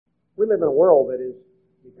We live in a world that is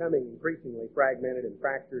becoming increasingly fragmented and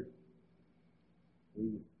fractured.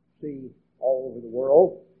 We see all over the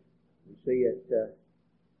world. We see it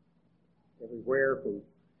everywhere from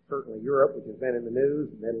certainly Europe, which has been in the news,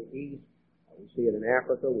 the Middle East. We see it in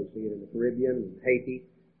Africa. We see it in the Caribbean and Haiti.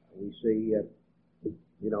 We see,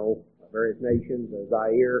 various nations,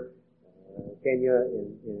 Zaire, Kenya,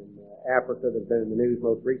 in Africa that's been in the news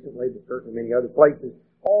most recently, but certainly many other places.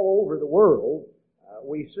 All over the world,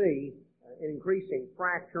 we see an increasing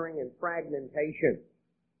fracturing and fragmentation.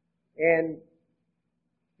 And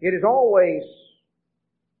it is always,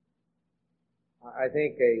 I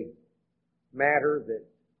think, a matter that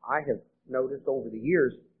I have noticed over the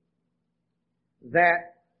years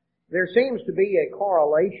that there seems to be a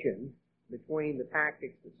correlation between the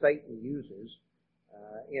tactics that Satan uses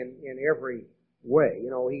in every way.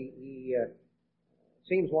 He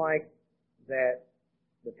seems like that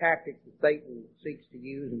the tactics that Satan seeks to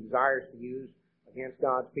use and desires to use against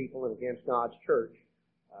God's people and against God's church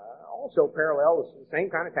also parallel the same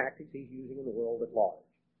kind of tactics he's using in the world at large.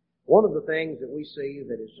 One of the things that we see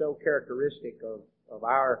that is so characteristic of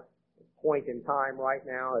our point in time right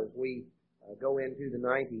now as we go into the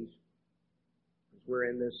 90s, as we're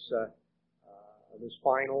in this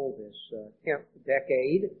 10th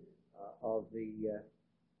decade of the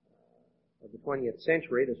 20th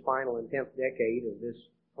century, this final and 10th decade of this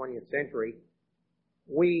 20th century,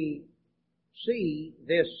 we see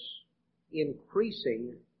this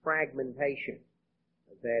increasing fragmentation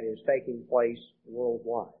that is taking place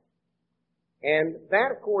worldwide. And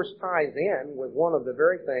that, of course, ties in with one of the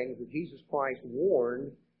very things that Jesus Christ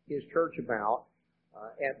warned His church about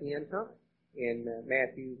at the end time. In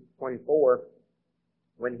Matthew 24,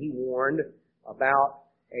 when He warned about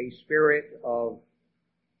a spirit of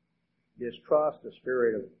distrust, a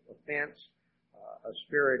spirit of offense, a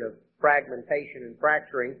spirit of fragmentation and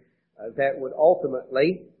fracturing that would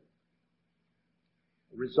ultimately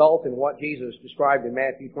result in what Jesus described in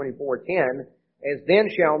Matthew 24:10, as then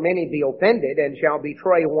shall many be offended and shall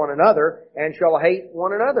betray one another and shall hate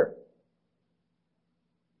one another.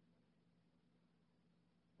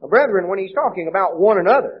 Now, brethren, when He's talking about one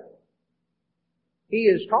another, He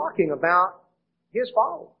is talking about His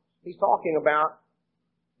followers. He's talking about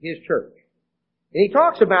His church. And He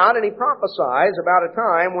talks about and He prophesies about a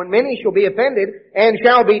time when many shall be offended and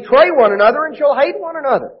shall betray one another and shall hate one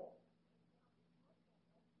another.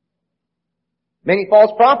 Many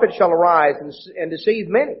false prophets shall arise and deceive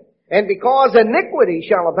many. And because iniquity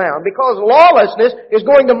shall abound, because lawlessness is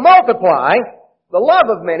going to multiply, the love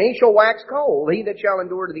of many shall wax cold. He that shall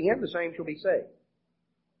endure to the end, the same shall be saved.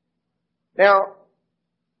 Now,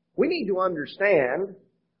 we need to understand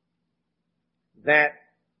that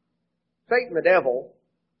Satan the devil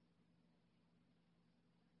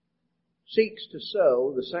seeks to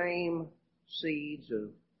sow the same seeds of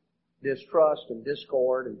distrust and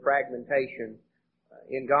discord and fragmentation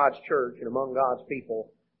in God's church and among God's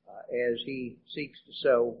people as he seeks to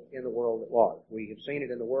sow in the world at large. We have seen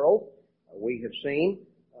it in the world. We have seen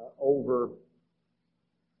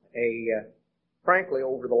frankly,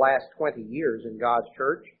 over the last 20 years in God's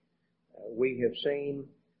church, we have seen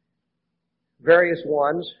various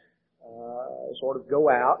ones sort of go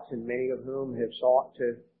out, and many of whom have sought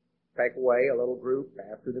to take away a little group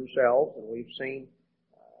after themselves, and we've seen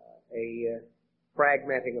a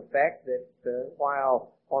fragmenting effect that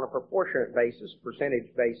while on a proportionate basis,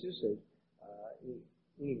 percentage basis,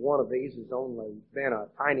 each one of these has only been a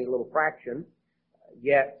tiny little fraction,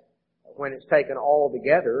 yet when it's taken all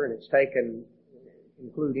together and it's taken,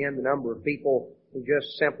 include in the number of people who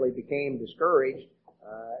just simply became discouraged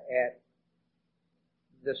at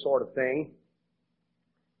this sort of thing,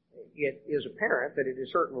 it is apparent that it has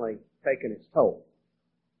certainly taken its toll.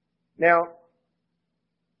 Now,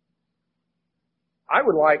 I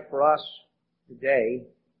would like for us today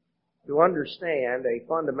to understand a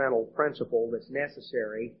fundamental principle that's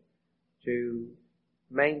necessary to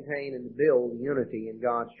maintain and build unity in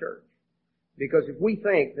God's church. Because if we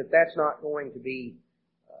think that that's not going to be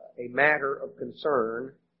a matter of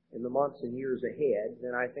concern in the months and years ahead,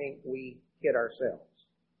 then I think we kid ourselves.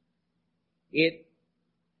 It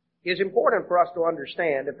is important for us to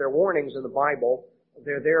understand that there are warnings in the Bible,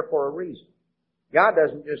 they're there for a reason. God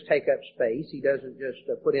doesn't just take up space. He doesn't just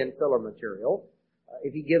put in filler material.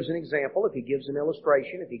 If He gives an example, if He gives an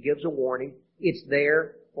illustration, if He gives a warning, it's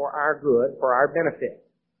there for our good, for our benefit.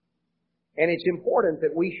 And it's important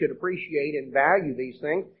that we should appreciate and value these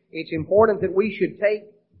things. It's important that we should take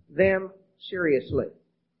them seriously.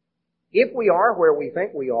 If we are where we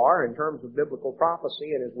think we are in terms of biblical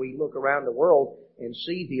prophecy, and as we look around the world and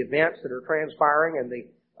see the events that are transpiring and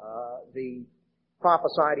the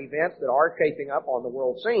prophesied events that are shaping up on the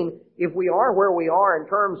world scene, if we are where we are in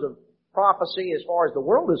terms of prophecy as far as the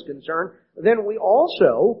world is concerned, then we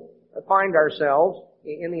also find ourselves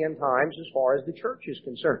in the end times as far as the church is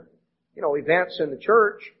concerned. Events in the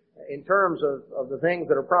church, in terms of the things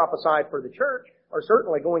that are prophesied for the church, are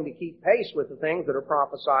certainly going to keep pace with the things that are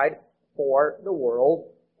prophesied for the world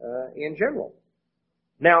in general.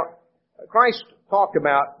 Now, Christ talked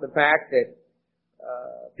about the fact that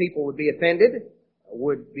people would be offended,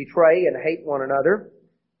 would betray and hate one another.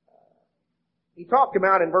 He talked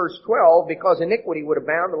about in verse 12, because iniquity would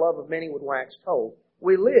abound, the love of many would wax cold.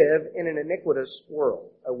 We live in an iniquitous world,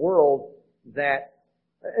 a world that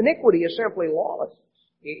iniquity is simply lawlessness.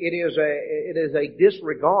 It is a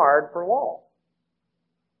disregard for law.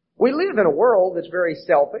 We live in a world that's very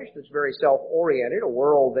selfish, that's very self-oriented, a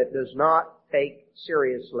world that does not take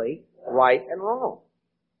seriously right and wrong.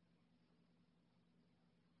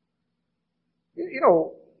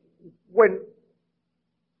 When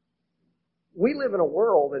we live in a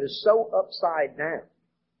world that is so upside down,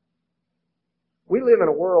 we live in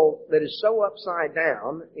a world that is so upside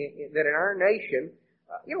down that in our nation,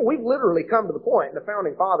 we've literally come to the point, and the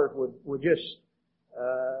Founding Fathers would just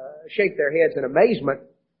shake their heads in amazement.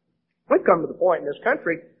 We've come to the point in this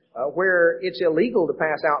country where it's illegal to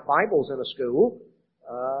pass out Bibles in a school,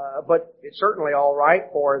 but it's certainly all right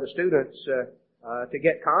for the students to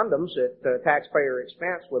get condoms at taxpayer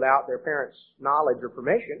expense without their parents' knowledge or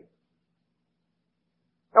permission.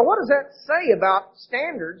 Now, what does that say about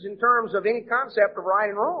standards in terms of any concept of right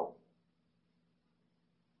and wrong?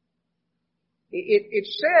 It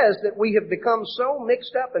says that we have become so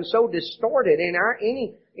mixed up and so distorted in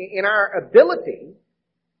our ability.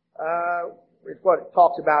 It's what it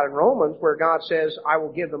talks about in Romans, where God says, "I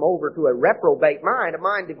will give them over to a reprobate mind, a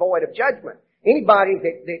mind devoid of judgment." Anybody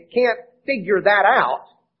that can't figure that out,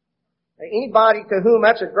 anybody to whom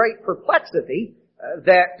that's a great perplexity,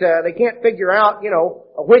 that they can't figure out,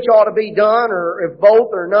 which ought to be done, or if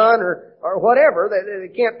both or none, or whatever, they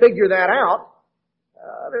can't figure that out,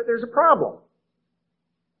 there's a problem.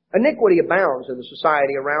 Iniquity abounds in the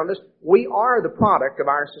society around us. We are the product of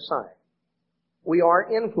our society. We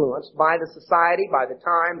are influenced by the society, by the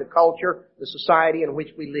time, the culture, the society in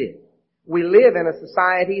which we live. We live in a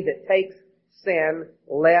society that takes sin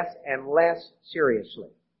less and less seriously.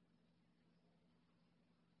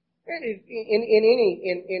 And in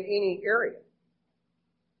any area.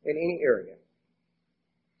 In any area.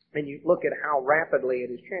 And you look at how rapidly it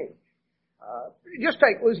has changed. Just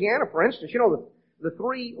take Louisiana, for instance. The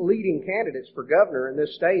three leading candidates for governor in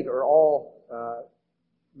this state are all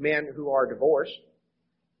men who are divorced.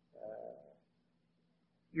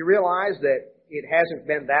 You realize that it hasn't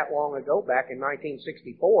been that long ago, back in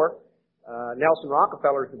 1964, Nelson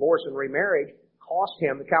Rockefeller's divorce and remarriage cost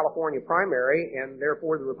him the California primary and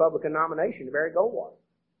therefore the Republican nomination to Barry Goldwater.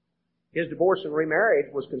 His divorce and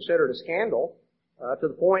remarriage was considered a scandal to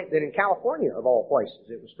the point that in California, of all places,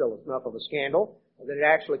 it was still enough of a scandal that it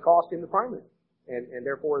actually cost him the primary and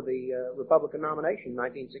therefore the Republican nomination in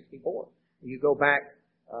 1964. You go back,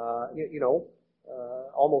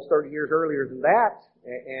 almost 30 years earlier than that,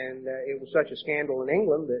 and it was such a scandal in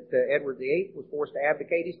England that Edward VIII was forced to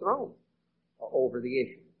abdicate his throne over the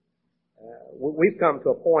issue. We've come to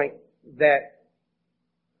a point that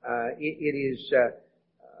it is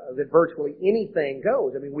that virtually anything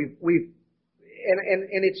goes. I mean,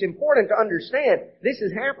 and it's important to understand this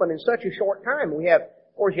has happened in such a short time. We have,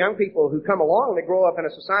 of course, young people who come along that grow up in a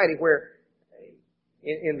society where,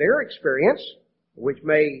 in their experience, which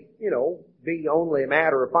may, be only a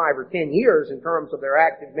matter of 5 or 10 years in terms of their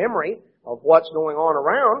active memory of what's going on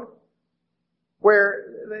around,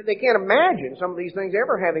 where they can't imagine some of these things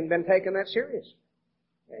ever having been taken that serious.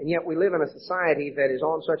 And yet we live in a society that is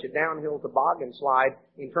on such a downhill toboggan slide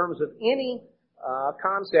in terms of any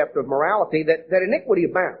concept of morality that iniquity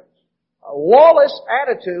abounds. A lawless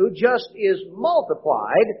attitude just is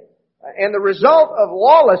multiplied, and the result of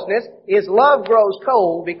lawlessness is love grows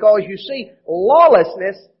cold, because you see,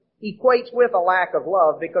 lawlessness equates with a lack of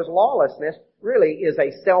love, because lawlessness really is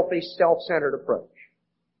a selfish, self-centered approach.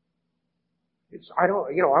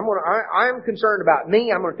 I'm concerned about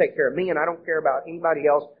me, I'm going to take care of me, and I don't care about anybody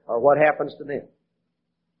else or what happens to them.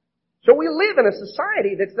 So we live in a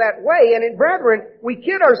society that's that way, and brethren, we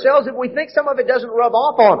kid ourselves if we think some of it doesn't rub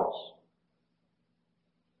off on us.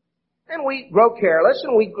 And we grow careless,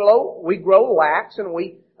 and we grow lax, and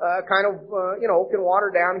we can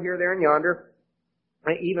water down here, there, and yonder,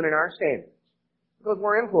 even in our standards. Because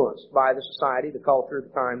we're influenced by the society, the culture,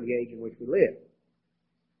 the time, the age in which we live.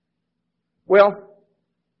 Well,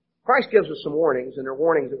 Christ gives us some warnings, and they're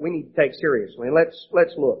warnings that we need to take seriously. And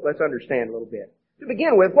let's look, let's understand a little bit. To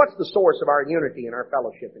begin with, what's the source of our unity and our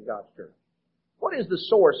fellowship in God's church? What is the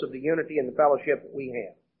source of the unity and the fellowship that we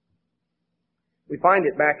have? We find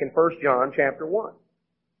it back in 1 John chapter 1.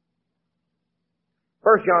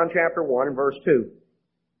 1 John chapter 1 and verse 2.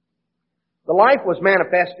 The life was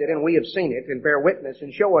manifested, and we have seen it, and bear witness,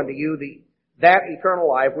 and show unto you that eternal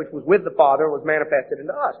life which was with the Father was manifested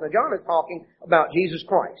unto us. Now John is talking about Jesus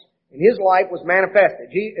Christ. And His life was manifested.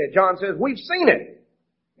 John says, we've seen it.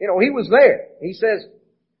 You know, He was there. He says,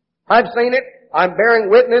 I've seen it, I'm bearing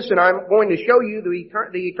witness, and I'm going to show you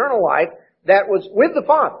the eternal life that was with the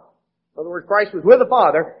Father. In other words, Christ was with the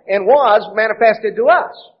Father and was manifested to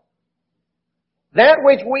us. That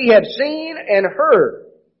which we have seen and heard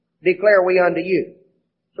declare we unto you.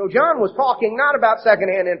 So John was talking not about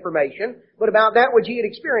secondhand information, but about that which he had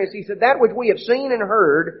experienced. He said, that which we have seen and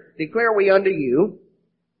heard declare we unto you,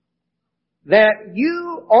 that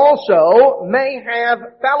you also may have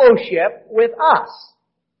fellowship with us.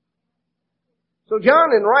 So John,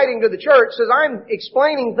 in writing to the church, says, I'm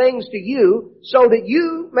explaining things to you so that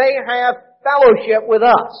you may have fellowship with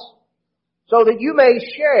us. So that you may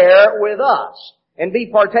share with us and be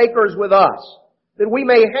partakers with us. That we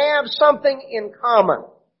may have something in common.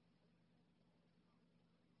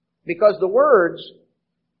 Because the words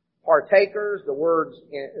partakers, the words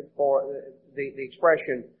for the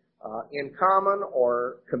expression in common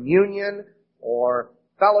or communion or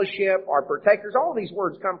fellowship or partakers, all these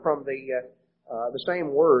words come from the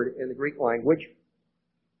same word in the Greek language,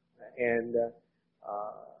 and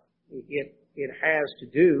it has to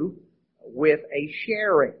do with a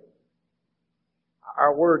sharing.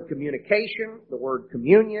 Our word communication, the word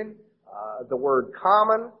communion, the word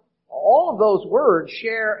common, all of those words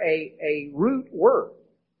share a root word.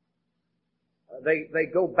 They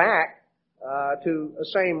go back to the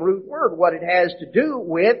same root word. What it has to do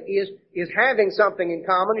with is having something in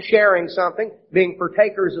common, sharing something, being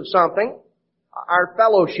partakers of something, our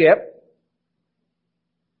fellowship.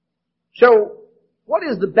 So, what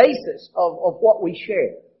is the basis of what we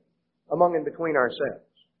share among and between ourselves?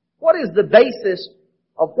 What is the basis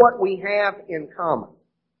of what we have in common?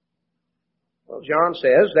 Well, John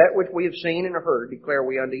says, that which we have seen and heard declare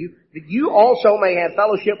we unto you, that you also may have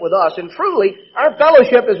fellowship with us. And truly, our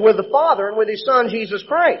fellowship is with the Father and with His Son, Jesus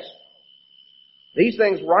Christ. These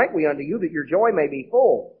things write we unto you, that your joy may be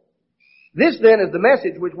full. This then is the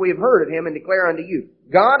message which we have heard of Him and declare unto you.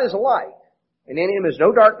 God is light, and in Him is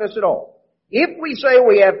no darkness at all. If we say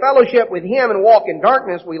we have fellowship with Him and walk in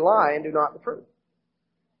darkness, we lie and do not the truth.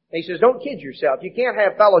 He says, don't kid yourself. You can't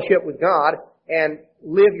have fellowship with God and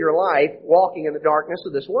live your life walking in the darkness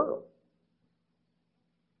of this world.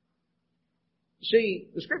 See,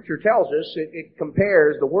 the Scripture tells us it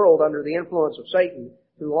compares the world under the influence of Satan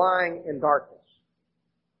to lying in darkness.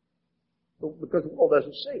 Because the world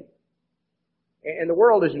doesn't see. And the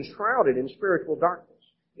world is enshrouded in spiritual darkness.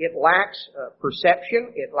 It lacks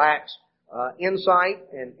perception. It lacks insight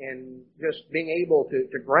and just being able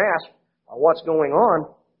to grasp what's going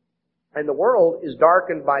on. And the world is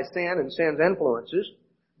darkened by sin and sin's influences.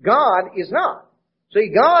 God is not.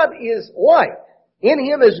 See, God is light. In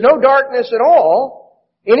Him is no darkness at all.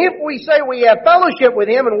 And if we say we have fellowship with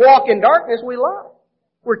Him and walk in darkness, we lie.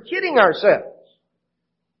 We're kidding ourselves.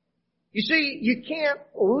 You see, you can't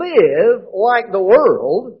live like the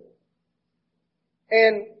world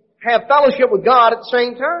and have fellowship with God at the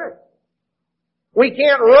same time. We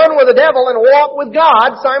can't run with the devil and walk with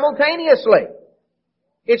God simultaneously.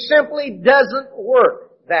 It simply doesn't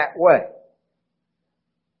work that way.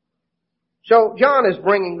 So John is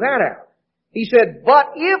bringing that out. He said,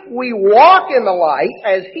 but if we walk in the light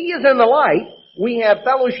as He is in the light, we have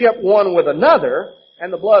fellowship one with another,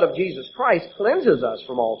 and the blood of Jesus Christ cleanses us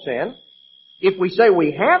from all sin. If we say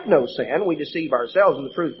we have no sin, we deceive ourselves and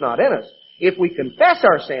the truth is not in us. If we confess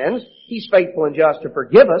our sins, He's faithful and just to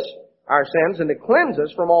forgive us our sins and to cleanse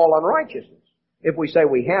us from all unrighteousness. If we say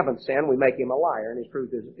we haven't sinned, we make Him a liar, and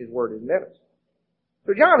His word isn't in us.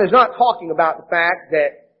 So John is not talking about the fact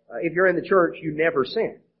that if you're in the church, you never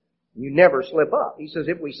sin. You never slip up. He says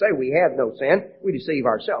if we say we have no sin, we deceive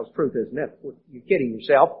ourselves. Truth isn't in us. You're kidding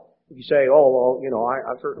yourself. If you say, oh, well,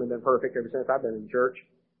 I've certainly been perfect ever since I've been in church.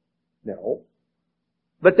 No.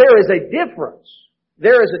 But there is a difference.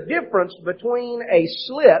 There is a difference between a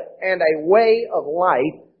slip and a way of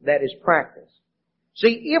life that is practiced.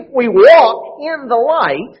 See, if we walk in the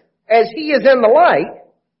light, as He is in the light,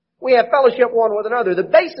 we have fellowship one with another. The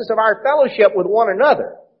basis of our fellowship with one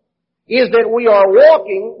another is that we are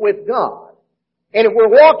walking with God. And if we're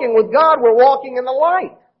walking with God, we're walking in the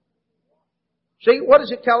light. See, what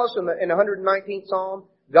does it tell us in the 119th Psalm?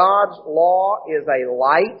 God's law is a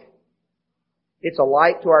light. It's a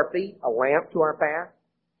light to our feet, a lamp to our path.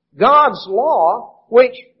 God's law,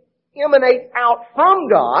 which emanates out from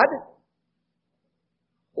God,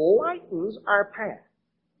 lightens our path.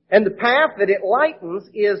 And the path that it lightens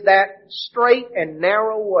is that straight and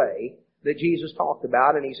narrow way that Jesus talked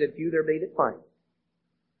about, and He said, few there be that find it.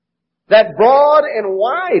 That broad and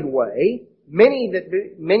wide way, many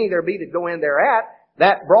there be that go in thereat,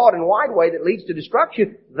 that broad and wide way that leads to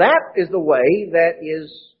destruction, that is the way that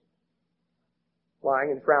is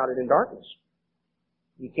lying and shrouded in darkness.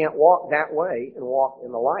 You can't walk that way and walk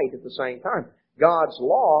in the light at the same time. God's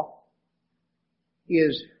law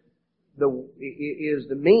is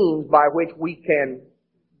the means by which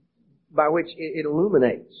it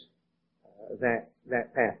illuminates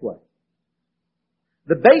that pathway.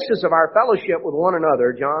 The basis of our fellowship with one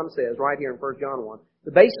another, John says right here in 1 John 1,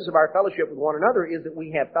 the basis of our fellowship with one another is that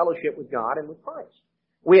we have fellowship with God and with Christ.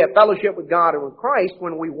 We have fellowship with God and with Christ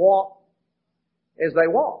when we walk as they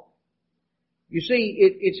walk. You see,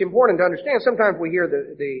 it's important to understand, sometimes we hear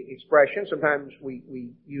the expression, sometimes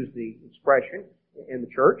we use the expression in the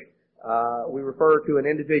church, we refer to an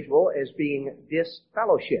individual as being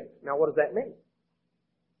disfellowshipped. Now what does that mean?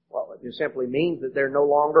 Well, it just simply means that they're no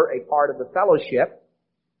longer a part of the fellowship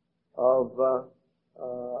of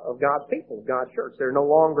God's people, of God's church. They're no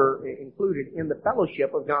longer included in the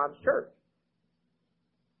fellowship of God's church.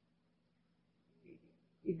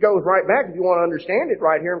 It goes right back, if you want to understand it,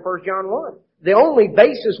 right here in 1 John 1. The only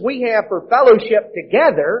basis we have for fellowship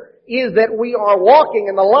together is that we are walking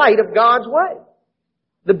in the light of God's way.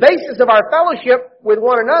 The basis of our fellowship with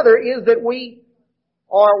one another is that we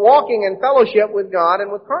are walking in fellowship with God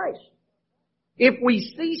and with Christ. If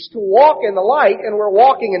we cease to walk in the light and we're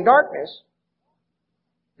walking in darkness,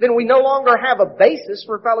 then we no longer have a basis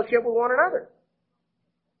for fellowship with one another.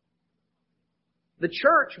 The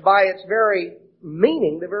church, by its very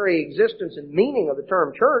meaning, the very existence and meaning of the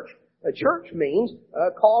term church, a church means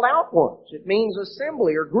called out ones. It means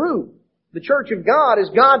assembly or group. The church of God is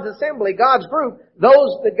God's assembly, God's group,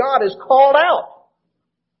 those that God has called out.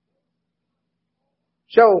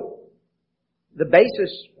 So, the basis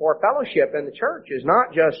for fellowship in the church is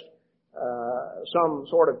not just some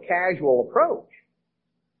sort of casual approach.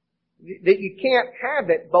 That you can't have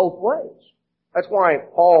it both ways. That's why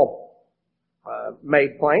Paul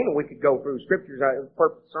made plain, and we could go through scriptures. The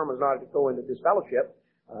purpose of the sermon is not to go into disfellowship,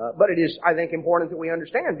 but it is, I think, important that we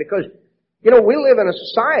understand because, we live in a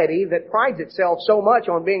society that prides itself so much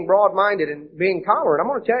on being broad-minded and being tolerant. I'm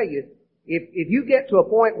going to tell you, if you get to a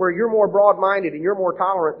point where you're more broad-minded and you're more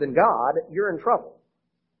tolerant than God, you're in trouble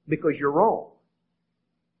because you're wrong.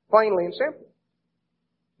 Plainly and simply.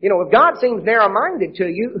 If God seems narrow-minded to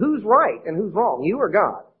you, who's right and who's wrong? You or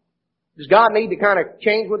God? Does God need to kind of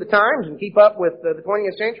change with the times and keep up with the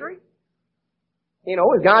 20th century?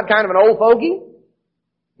 Is God kind of an old fogey?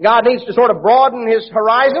 God needs to sort of broaden His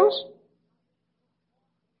horizons?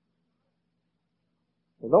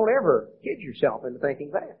 Well, don't ever kid yourself into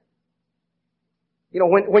thinking that.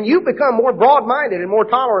 When you become more broad-minded and more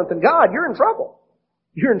tolerant than God, you're in trouble.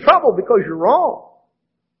 You're in trouble because you're wrong.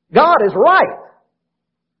 God is right.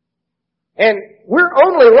 And we're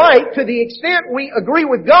only right to the extent we agree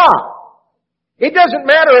with God. It doesn't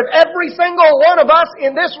matter if every single one of us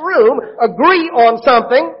in this room agree on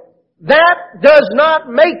something, that does not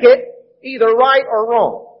make it either right or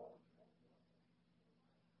wrong.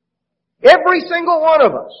 Every single one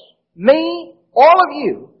of us, me, all of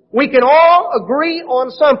you, we can all agree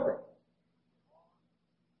on something.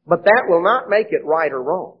 But that will not make it right or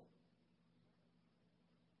wrong.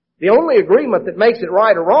 The only agreement that makes it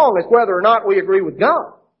right or wrong is whether or not we agree with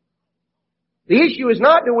God. The issue is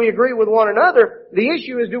not do we agree with one another, the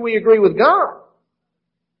issue is do we agree with God.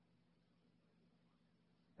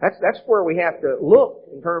 That's where we have to look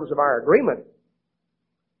in terms of our agreement.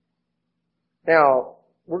 Now,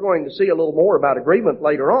 we're going to see a little more about agreement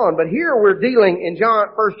later on, but here we're dealing in 1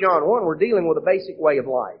 John 1, we're dealing with a basic way of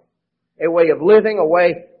life. A way of living, a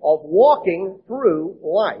way of walking through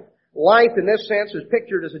life. Life in this sense is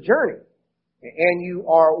pictured as a journey. And you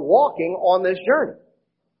are walking on this journey.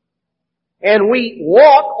 And we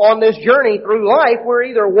walk on this journey through life. We're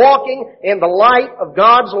either walking in the light of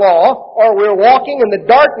God's law or we're walking in the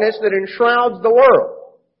darkness that enshrouds the world.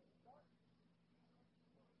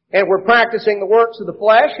 And we're practicing the works of the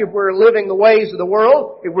flesh, if we're living the ways of the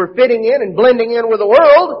world, if we're fitting in and blending in with the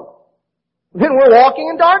world, then we're walking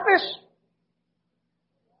in darkness.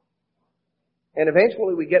 And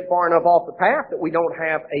eventually we get far enough off the path that we don't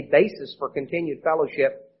have a basis for continued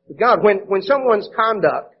fellowship with God. When someone's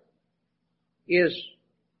conduct is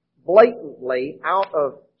blatantly out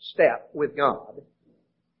of step with God,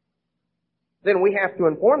 then we have to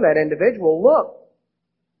inform that individual, look,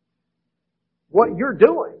 what you're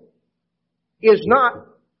doing is not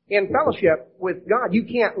in fellowship with God. You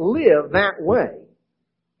can't live that way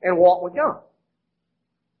and walk with God.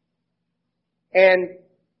 And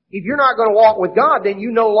if you're not going to walk with God, then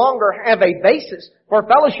you no longer have a basis for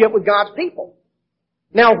fellowship with God's people.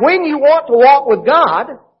 Now, when you want to walk with God,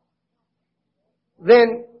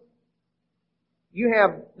 then you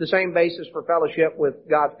have the same basis for fellowship with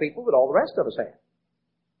God's people that all the rest of us have.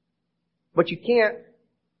 But you can't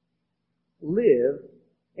live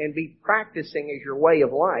and be practicing as your way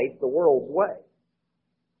of life the world's way.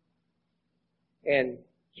 And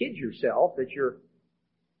kid yourself that you're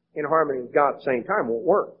in harmony with God at the same time. Won't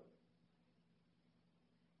work.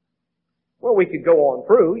 Well, we could go on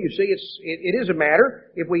through. You see, it is a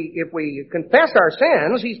matter, if we confess our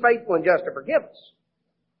sins, He's faithful and just to forgive us.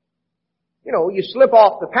 You know, you slip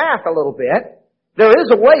off the path a little bit. There is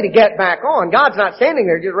a way to get back on. God's not standing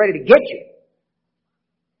there just ready to get you.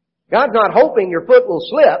 God's not hoping your foot will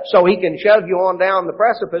slip so He can shove you on down the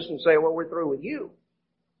precipice and say, well, we're through with you.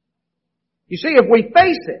 You see, if we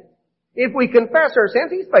face it, if we confess our sins,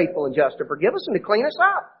 He's faithful and just to forgive us and to clean us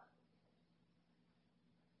up.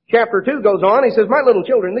 Chapter 2 goes on, he says, my little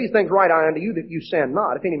children, these things write I unto you that you sin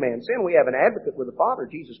not. If any man sin, we have an advocate with the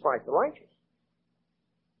Father, Jesus Christ the righteous.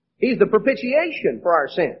 He's the propitiation for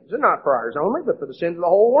our sins, and not for ours only, but for the sins of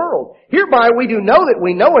the whole world. Hereby we do know that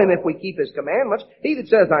we know Him if we keep His commandments. He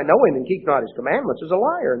that says, I know Him and keeps not His commandments is a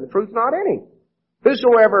liar, and the truth not in him.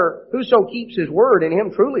 Whoso keeps His word, in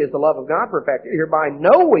him truly is the love of God perfected. Hereby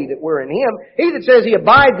know we that we're in Him. He that says he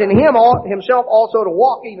abides in Him ought himself also to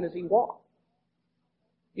walk even as He walked.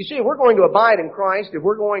 You see, if we're going to abide in Christ, if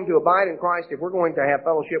we're going to have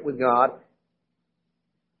fellowship with God,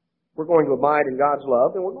 we're going to abide in God's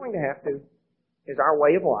love, then we're going to have to, as our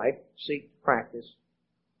way of life, seek to practice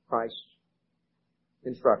Christ's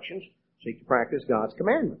instructions, seek to practice God's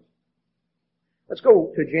commandments. Let's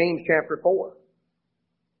go to James chapter 4.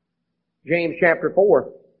 James chapter 4,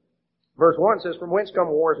 verse 1 says, from whence come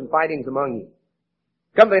wars and fightings among you?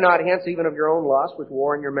 Come they not hence even of your own lust, which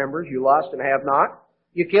war in your members? You lust and have not.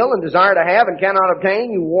 You kill and desire to have and cannot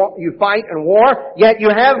obtain. You fight and war, yet you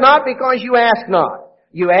have not because you ask not.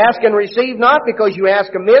 You ask and receive not because you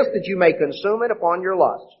ask amiss that you may consume it upon your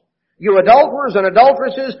lusts. You adulterers and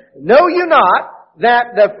adulteresses, know you not that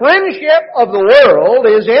the friendship of the world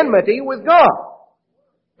is enmity with God?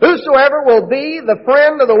 Whosoever will be the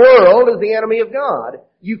friend of the world is the enemy of God.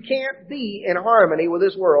 You can't be in harmony with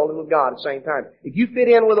this world and with God at the same time. If you fit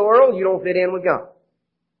in with the world, you don't fit in with God.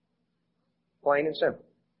 Plain and simple.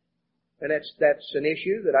 And that's an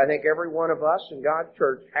issue that I think every one of us in God's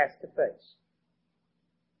church has to face.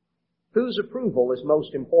 Whose approval is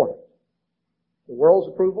most important? The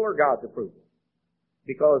world's approval or God's approval?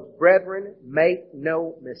 Because, brethren, make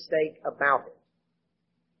no mistake about it.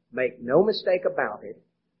 Make no mistake about it.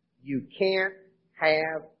 You can't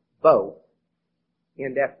have both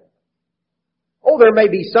indefinitely. Oh, there may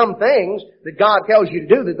be some things that God tells you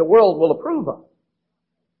to do that the world will approve of.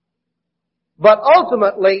 But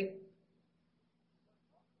ultimately,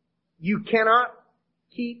 you cannot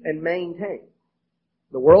keep and maintain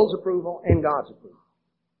the world's approval and God's approval.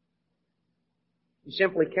 You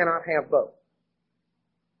simply cannot have both.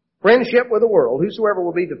 Friendship with the world, whosoever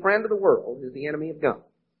will be the friend of the world is the enemy of God.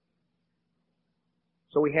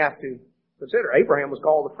 So we have to consider, Abraham was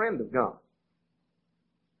called the friend of God.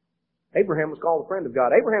 Abraham was called the friend of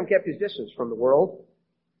God. Abraham kept his distance from the world.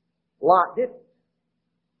 Lot didn't.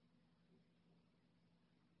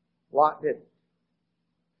 Lot didn't.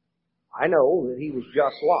 I know that he was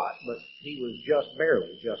just Lot, but he was just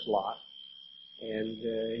barely just Lot.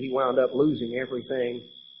 And he wound up losing everything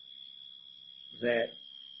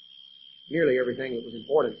nearly everything that was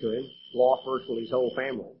important to him, lost virtually his whole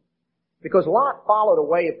family. Because Lot followed a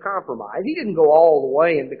way of compromise. He didn't go all the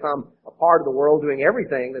way and become a part of the world doing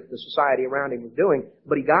everything that the society around him was doing,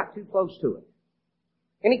 but he got too close to it.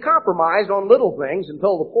 And he compromised on little things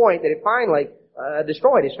until the point that it finally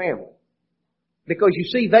destroyed his family. Because you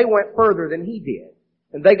see, they went further than he did.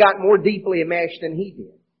 And they got more deeply enmeshed than he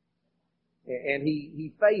did. And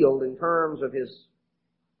he failed in terms of his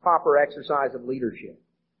proper exercise of leadership.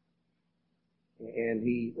 And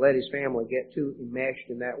he let his family get too enmeshed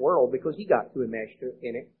in that world because he got too enmeshed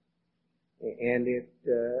in it. And it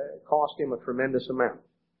cost him a tremendous amount.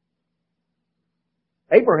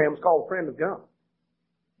 Abraham's called a friend of God.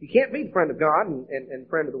 You can't be a friend of God and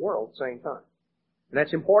friend of the world at the same time. And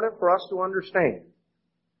that's important for us to understand.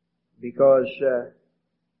 Because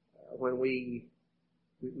when we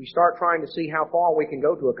start trying to see how far we can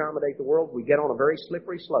go to accommodate the world, we get on a very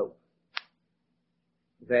slippery slope.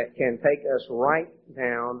 that can take us right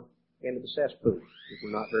down into the cesspool if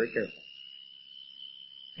we're not very careful.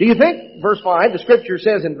 Do you think, verse 5, the Scripture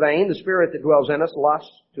says in vain, the Spirit that dwells in us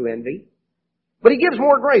lusts to envy? But He gives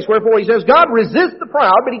more grace. Wherefore He says, God resists the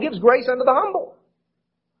proud, but He gives grace unto the humble.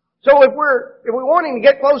 So if we're wanting to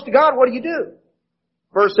get close to God, what do you do?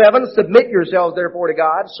 Verse 7, submit yourselves therefore to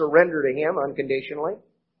God, surrender to Him unconditionally.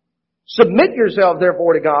 Submit yourselves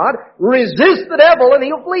therefore to God, resist the devil and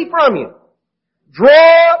he'll flee from you.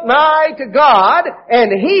 Draw nigh to God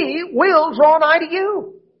and He will draw nigh to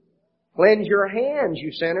you. Cleanse your hands,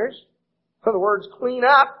 you sinners. In other words, clean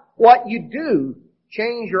up what you do.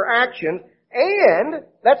 Change your actions. And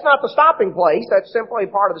that's not the stopping place. That's simply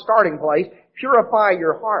part of the starting place. Purify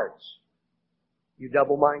your hearts. You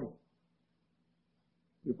double-minded.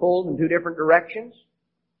 You're pulled in two different directions.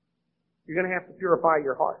 You're going to have to purify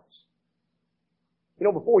your hearts. You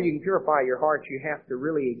know, before you can purify your hearts, you have to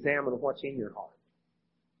really examine what's in your heart.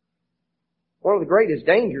 One of the greatest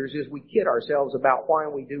dangers is we kid ourselves about why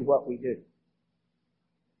we do what we do.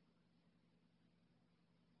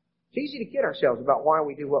 It's easy to kid ourselves about why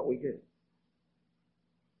we do what we do.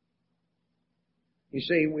 You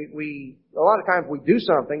see, we a lot of times we do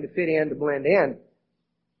something to fit in, to blend in.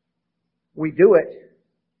 We do it,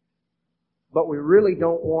 but we really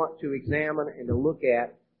don't want to examine and to look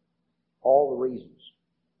at all the reasons.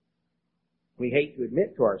 We hate to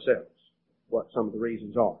admit to ourselves what some of the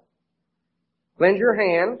reasons are. Cleanse your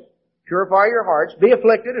hands, purify your hearts, be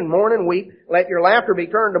afflicted and mourn and weep. Let your laughter be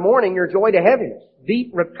turned to mourning, your joy to heaviness.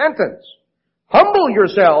 Deep repentance. Humble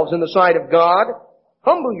yourselves in the sight of God.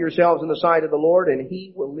 Humble yourselves in the sight of the Lord, and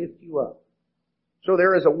He will lift you up. So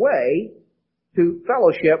there is a way to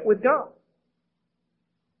fellowship with God.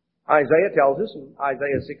 Isaiah tells us in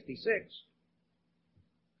Isaiah 66.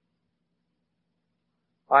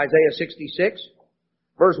 Isaiah 66,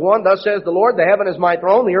 verse 1, thus says the Lord, the heaven is my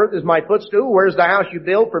throne, the earth is my footstool. Where's the house you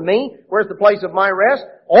build for me? Where's the place of my rest?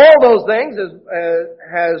 All those things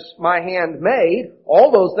has my hand made.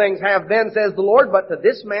 All those things have been, says the Lord, but to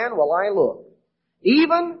this man will I look.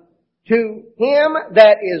 Even to him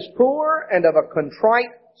that is poor and of a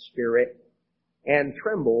contrite spirit and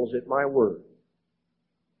trembles at my word.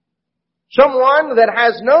 Someone that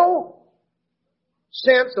has no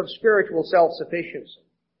sense of spiritual self-sufficiency.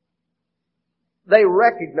 They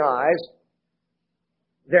recognize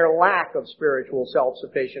their lack of spiritual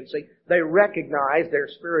self-sufficiency. They recognize their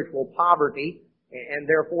spiritual poverty and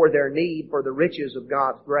therefore their need for the riches of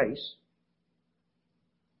God's grace.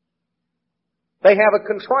 They have a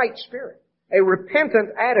contrite spirit, a repentant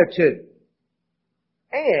attitude,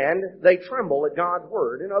 and they tremble at God's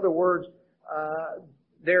word. In other words,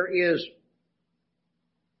 there is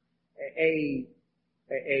a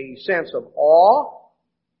sense of awe.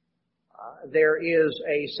 There is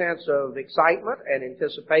a sense of excitement and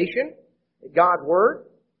anticipation at God's word.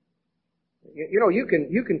 You know, you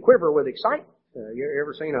can quiver with excitement. You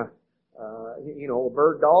ever seen a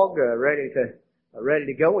bird dog ready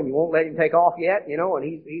to go, and you won't let him take off yet,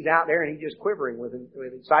 and he's out there and he's just quivering with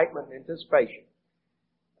excitement and anticipation.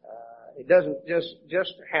 It doesn't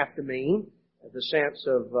just have to mean the sense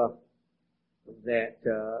of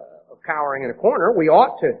cowering in a corner. We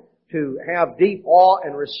ought to have deep awe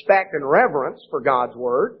and respect and reverence for God's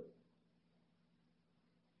word.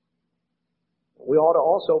 We ought to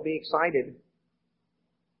also be excited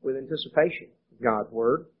with anticipation of God's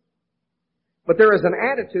word. But there is an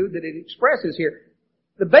attitude that it expresses here.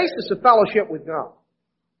 The basis of fellowship with God.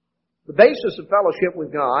 The basis of fellowship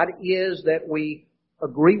with God is that we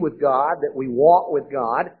agree with God, that we walk with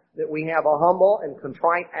God, that we have a humble and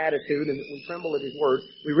contrite attitude, and that we tremble at His word.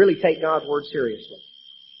 We really take God's word seriously.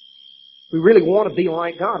 We really want to be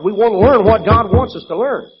like God. We want to learn what God wants us to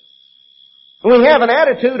learn. And we have an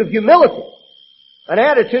attitude of humility, an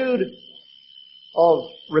attitude of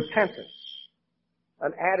repentance,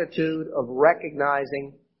 an attitude of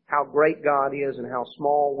recognizing how great God is and how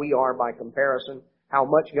small we are by comparison, how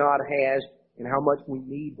much God has and how much we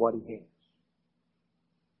need what He has.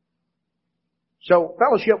 So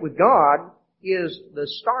fellowship with God is the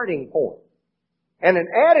starting point. And an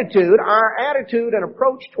attitude, our attitude and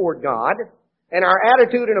approach toward God, and our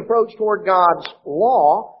attitude and approach toward God's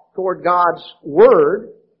law, toward God's word,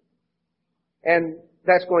 and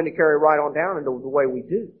that's going to carry right on down into the way we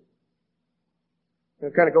do.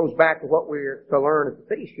 It kind of goes back to what we're to learn at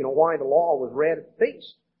the feast. Why the law was read at the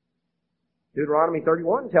feast. Deuteronomy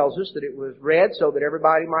 31 tells us that it was read so that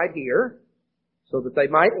everybody might hear, so that they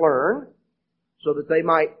might learn, so that they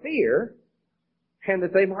might fear, and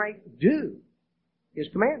that they might do His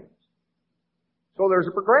commandments. So there's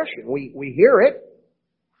a progression. We hear it,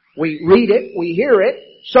 we read it, we hear it,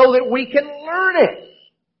 so that we can learn it.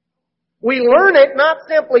 We learn it not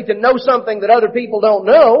simply to know something that other people don't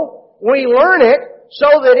know. We learn it so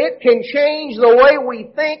that it can change the way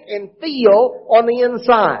we think and feel on the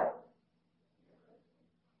inside.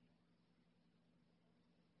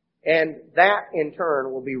 And that, in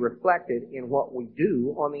turn, will be reflected in what we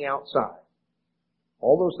do on the outside.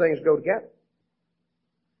 All those things go together.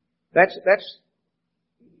 That's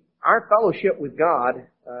our fellowship with God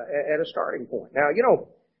at a starting point. Now,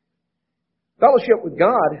 fellowship with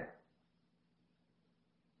God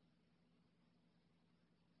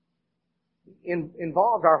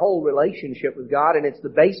involves our whole relationship with God, and it's the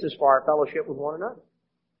basis for our fellowship with one another.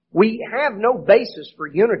 We have no basis for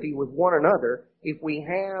unity with one another if we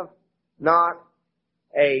have not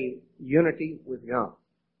a unity with God.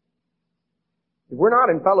 If we're not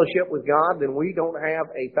in fellowship with God, then we don't have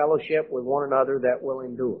a fellowship with one another that will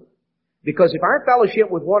endure. Because if our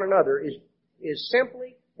fellowship with one another is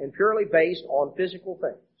simply and purely based on physical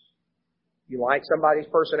things, you like somebody's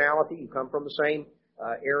personality, you come from the same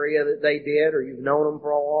area that they did, or you've known them for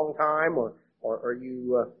a long time, or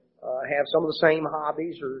you have some of the same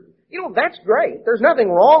hobbies, or, that's great. There's nothing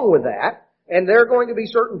wrong with that. And there are going to be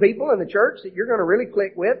certain people in the church that you're going to really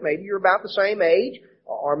click with. Maybe you're about the same age,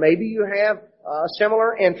 or maybe you have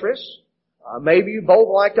similar interests. Maybe you both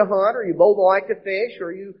like to hunt, or you both like to fish,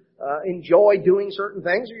 or you enjoy doing certain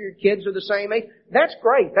things, or your kids are the same age. That's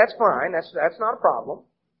great. That's fine. That's not a problem.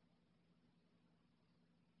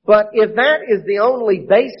 But if that is the only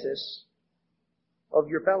basis of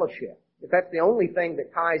your fellowship, if that's the only thing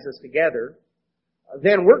that ties us together,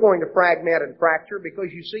 then we're going to fragment and fracture,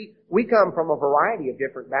 because you see, we come from a variety of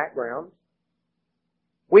different backgrounds.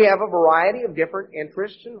 We have a variety of different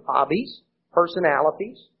interests and hobbies,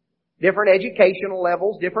 personalities, different educational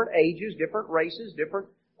levels, different ages, different races, different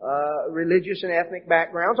religious and ethnic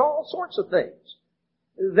backgrounds, all sorts of things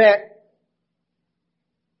that,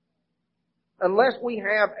 unless we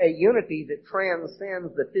have a unity that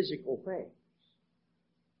transcends the physical things,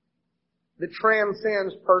 that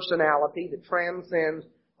transcends personality, that transcends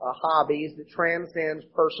hobbies, that transcends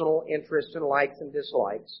personal interests and likes and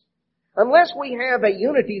dislikes, unless we have a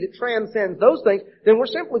unity that transcends those things, then we're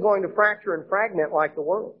simply going to fracture and fragment like the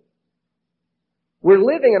world. We're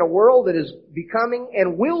living in a world that is becoming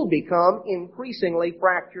and will become increasingly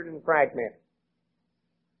fractured and fragmented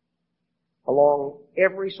along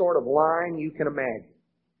every sort of line you can imagine.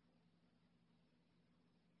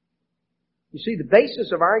 You see, the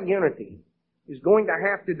basis of our unity is going to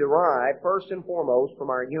have to derive, first and foremost, from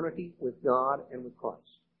our unity with God and with Christ.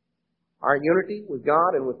 Our unity with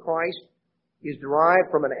God and with Christ is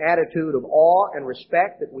derived from an attitude of awe and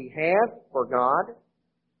respect that we have for God,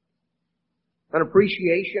 an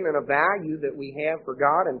appreciation and a value that we have for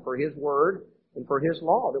God and for His Word and for His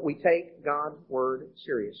law, that we take God's Word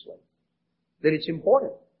seriously, that it's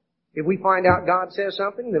important. If we find out God says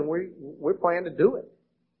something, then we're planning to do it.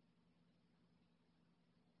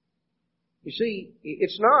 You see,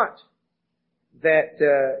 it's not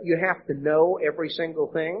that you have to know every single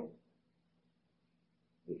thing.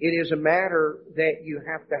 It is a matter that you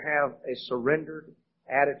have to have a surrendered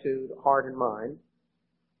attitude, heart and mind,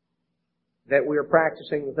 that we are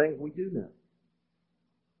practicing the things we do know.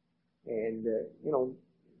 And,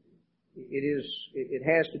 it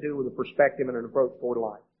has to do with a perspective and an approach toward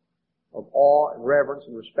life of awe and reverence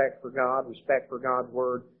and respect for God, respect for God's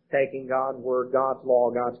Word, taking God's Word, God's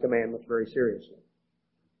law, God's commandments very seriously.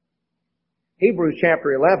 Hebrews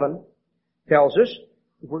chapter 11 tells us,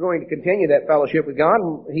 if we're going to continue that fellowship with God,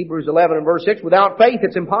 in Hebrews 11 and verse 6, without faith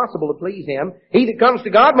it's impossible to please Him. He that comes to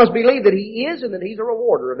God must believe that He is, and that He's a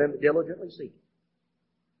rewarder of them that diligently seek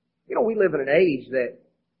Him. We live in an age that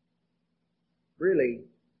really,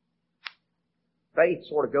 faith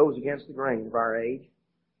sort of goes against the grain of our age.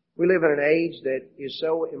 We live in an age that is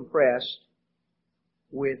so impressed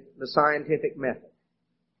with the scientific method,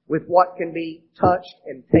 with what can be touched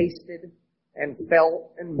and tasted and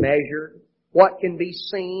felt and measured, what can be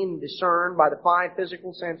seen, discerned by the five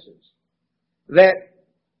physical senses. That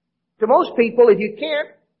to most people, if you can't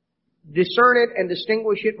discern it and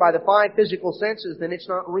distinguish it by the five physical senses, then it's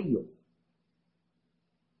not real.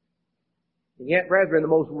 And yet, brethren, the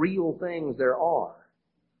most real things there are,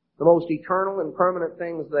 the most eternal and permanent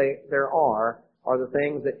things there are the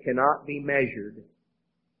things that cannot be measured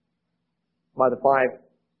by the five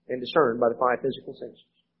and discerned by the five physical senses.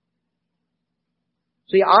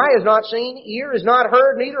 See, eye has not seen, ear has not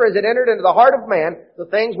heard, neither has it entered into the heart of man the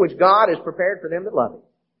things which God has prepared for them that love Him.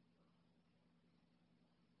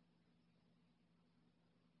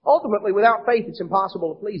 Ultimately, without faith, it's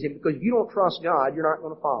impossible to please Him, because if you don't trust God, you're not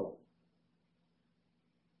going to follow Him.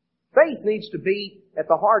 Faith needs to be at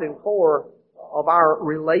the heart and core of our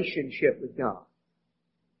relationship with God.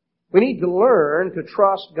 We need to learn to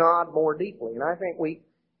trust God more deeply. And I think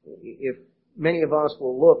if many of us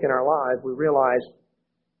will look in our lives, we realize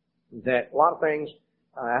that a lot of things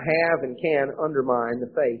have and can undermine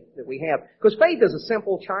the faith that we have. Because faith is a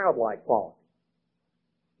simple, childlike quality.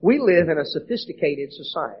 We live in a sophisticated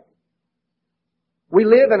society. We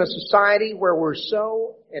live in a society where we're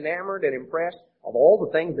so enamored and impressed of all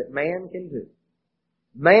the things that man can do.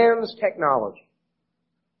 Man's technology.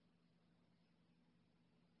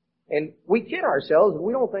 And we kid ourselves and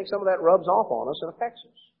we don't think some of that rubs off on us and affects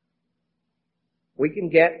us. We can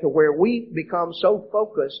get to where we become so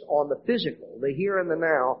focused on the physical, the here and the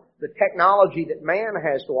now, the technology that man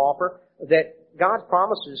has to offer, that God's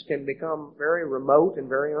promises can become very remote and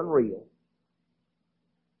very unreal.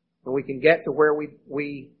 And we can get to where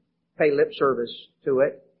we pay lip service to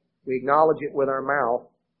it. We acknowledge it with our mouth.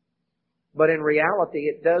 But in reality,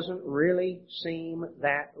 it doesn't really seem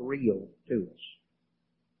that real to us.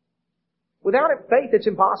 Without faith, it's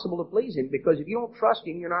impossible to please Him, because if you don't trust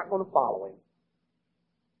Him, you're not going to follow Him.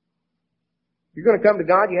 If you're going to come to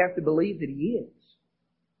God, you have to believe that He is.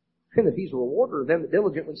 And that He's a rewarder of them that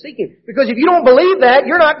diligently seek Him. Because if you don't believe that,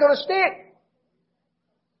 you're not going to stick.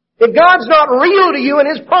 If God's not real to you and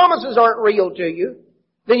His promises aren't real to you,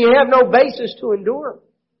 then you have no basis to endure.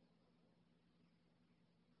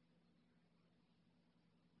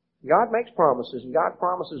 God makes promises, and God's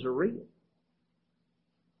promises are real.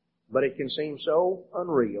 But it can seem so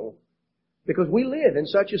unreal because we live in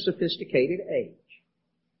such a sophisticated age.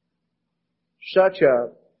 Such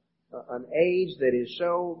an age that is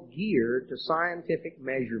so geared to scientific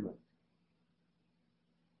measurement.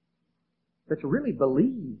 But to really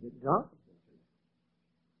believe that God is real.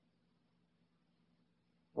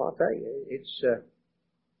 Well, I'll tell you, it's,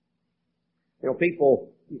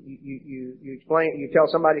 people, you explain, you tell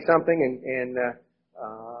somebody something and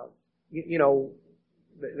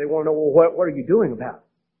they want to know, well, what are you doing about it?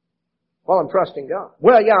 Well, I'm trusting God.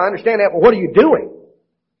 Well, yeah, I understand that, but what are you doing?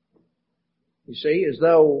 You see, as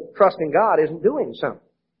though trusting God isn't doing something.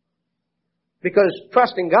 Because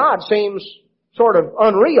trusting God seems sort of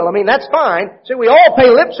unreal. I mean, that's fine. See, we all pay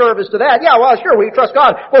lip service to that. Yeah, well, sure, we trust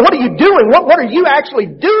God. Well, what are you doing? What are you actually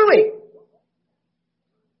doing?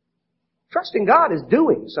 Trusting God is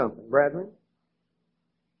doing something, brethren.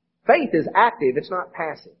 Faith is active, it's not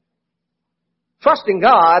passive. Trusting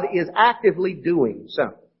God is actively doing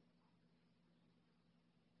something.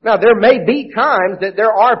 Now, there may be times that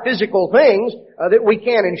there are physical things that we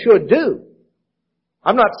can and should do.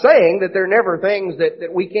 I'm not saying that there are never things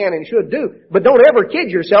that we can and should do. But don't ever kid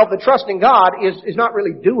yourself that trusting God is not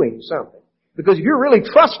really doing something. Because if you're really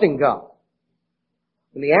trusting God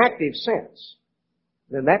in the active sense,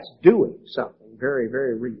 then that's doing something very,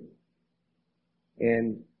 very real.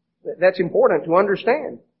 And that's important to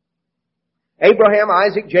understand. Abraham,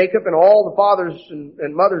 Isaac, Jacob, and all the fathers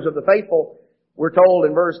and mothers of the faithful, we're told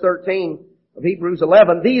in verse 13 of Hebrews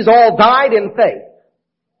 11, these all died in faith,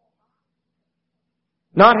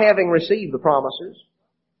 not having received the promises,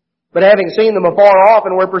 but having seen them afar off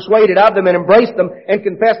and were persuaded of them and embraced them and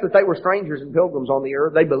confessed that they were strangers and pilgrims on the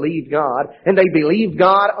earth. They believed God, and they believed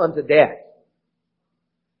God unto death.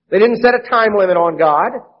 They didn't set a time limit on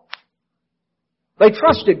God. They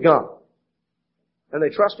trusted God. And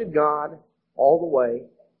they trusted God all the way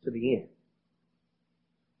to the end.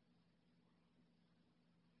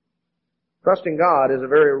 Trusting God is a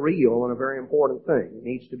very real and a very important thing. It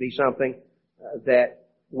needs to be something that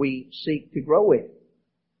we seek to grow in.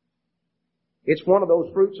 It's one of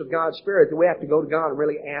those fruits of God's Spirit that we have to go to God and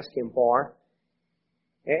really ask Him for.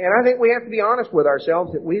 And I think we have to be honest with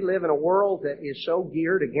ourselves that we live in a world that is so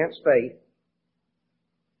geared against faith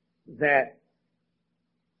that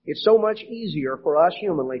it's so much easier for us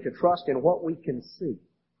humanly to trust in what we can see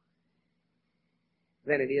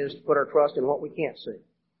than it is to put our trust in what we can't see.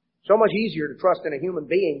 So much easier to trust in a human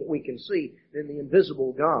being that we can see than the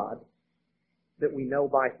invisible God that we know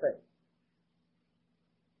by faith.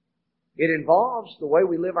 It involves the way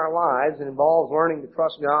we live our lives. It involves learning to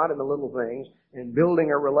trust God in the little things and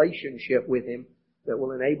building a relationship with Him that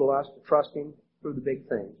will enable us to trust Him through the big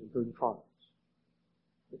things and through the trials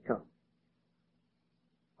that come.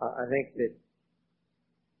 I think that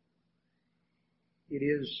it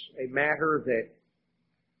is a matter that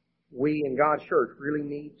we in God's church really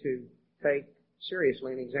need to take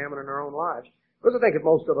seriously and examine in our own lives. Because I think if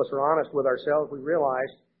most of us are honest with ourselves, we realize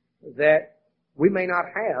that we may not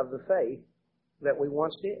have the faith that we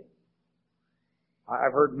once did.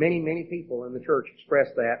 I've heard many, many people in the church express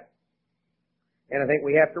that. And I think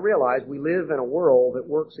we have to realize we live in a world that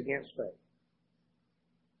works against faith.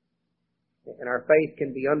 And our faith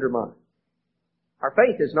can be undermined. Our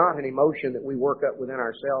faith is not an emotion that we work up within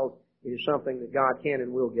ourselves. It is something that God can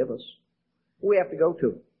and will give us. We have to go to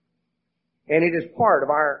it. And it is part of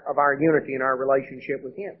our unity and our relationship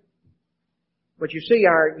with Him. But you see,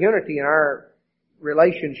 our unity and our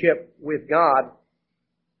relationship with God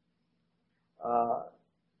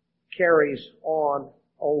carries on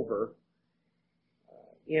over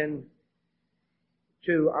into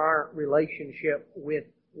our relationship with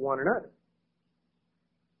one another.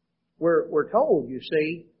 We're told, you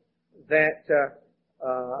see, that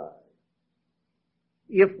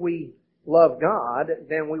if we love God,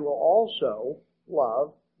 then we will also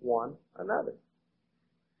love one another.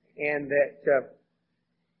 And that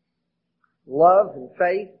love and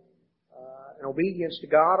faith and obedience to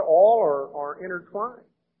God all are intertwined.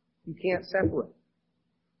 You can't separate.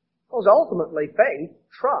 Because ultimately faith,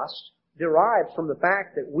 trust, derives from the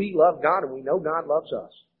fact that we love God and we know God loves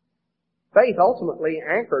us. Faith ultimately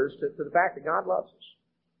anchors to the fact that God loves us.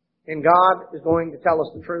 And God is going to tell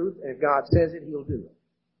us the truth, and if God says it, He'll do it.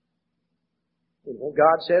 And when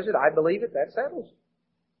God says it, I believe it, that settles it.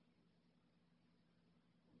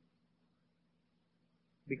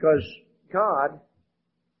 Because God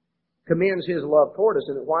commends His love toward us,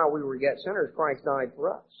 and that while we were yet sinners, Christ died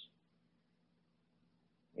for us.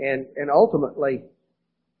 And ultimately,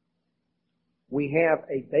 we have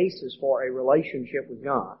a basis for a relationship with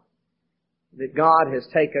God that God has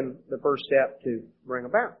taken the first step to bring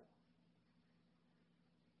about.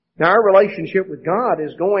 Now, our relationship with God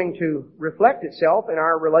is going to reflect itself in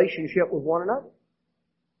our relationship with one another.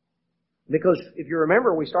 Because if you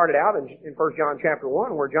remember, we started out in 1 John chapter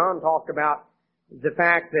 1 where John talked about the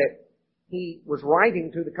fact that he was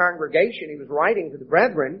writing to the congregation, he was writing to the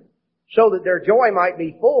brethren, so that their joy might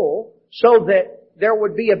be full, so that there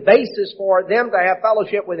would be a basis for them to have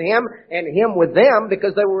fellowship with Him and Him with them,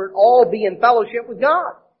 because they would all be in fellowship with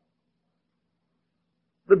God.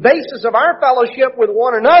 The basis of our fellowship with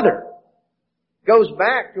one another goes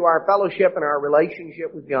back to our fellowship and our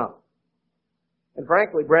relationship with God. And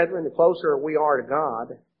frankly, brethren, the closer we are to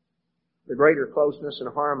God, the greater closeness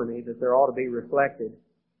and harmony that there ought to be reflected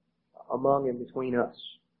among and between us.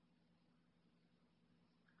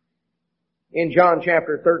 In John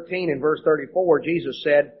chapter 13 and verse 34, Jesus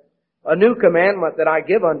said, "A new commandment that I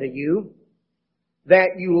give unto you,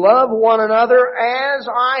 that you love one another as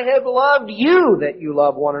I have loved you, that you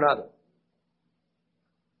love one another."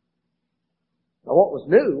 Now what was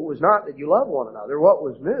new was not that you love one another. What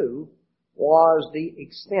was new was the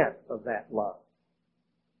extent of that love.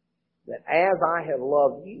 That as I have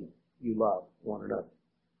loved you, you love one another.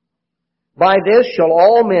 "By this shall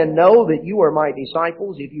all men know that you are my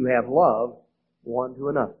disciples, if you have love one to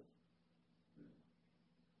another."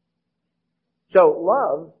 So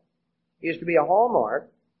love is to be a hallmark,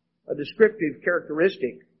 a descriptive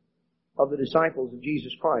characteristic of the disciples of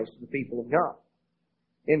Jesus Christ, the people of God.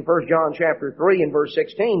 In 1 John chapter 3 and verse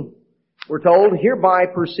 16, we're told, "Hereby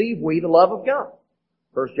perceive we the love of God."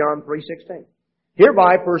 1 John 3:16.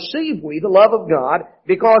 "Hereby perceive we the love of God,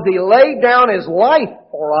 because He laid down His life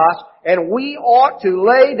for us, and we ought to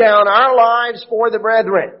lay down our lives for the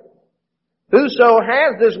brethren. Whoso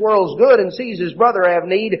has this world's good and sees his brother have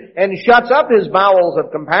need, and shuts up his bowels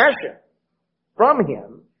of compassion from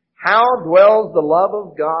him, how dwells the love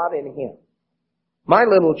of God in him? My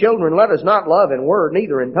little children, let us not love in word,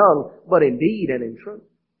 neither in tongue, but in deed and in truth."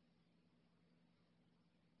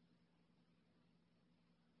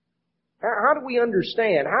 How do we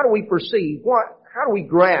understand? How do we perceive? How do we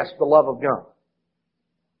grasp the love of God?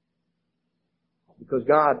 Because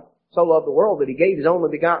God so loved the world that He gave His only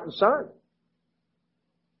begotten Son.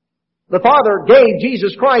 The Father gave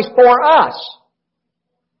Jesus Christ for us.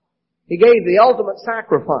 He gave the ultimate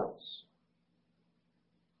sacrifice.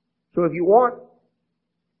 So if you want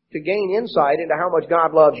to gain insight into how much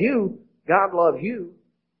God loves you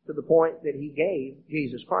to the point that He gave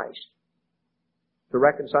Jesus Christ to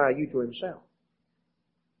reconcile you to Himself.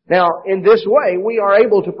 Now, in this way, we are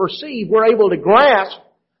able to perceive, we're able to grasp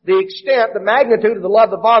the extent, the magnitude of the love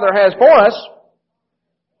the Father has for us.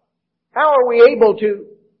 How are we able to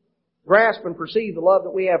grasp and perceive the love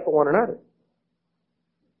that we have for one another?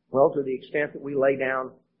 Well, to the extent that we lay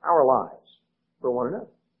down our lives for one another.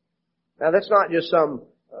 Now, that's not just some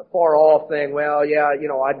far off thing, well, yeah,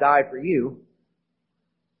 I'd die for you.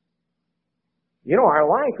 Our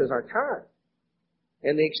life is our time.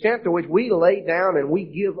 And the extent to which we lay down and we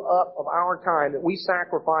give up of our time, that we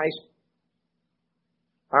sacrifice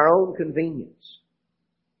our own convenience.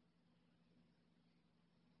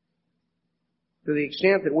 To the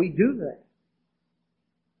extent that we do that,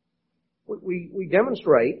 we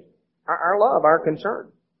demonstrate our love, our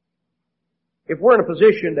concern. If we're in a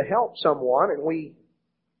position to help someone and we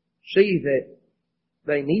see that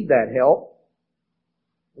they need that help,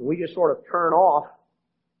 and we just sort of turn off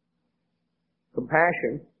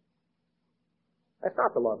compassion, that's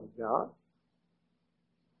not the love of God.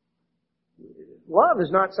 Love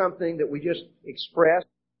is not something that we just express.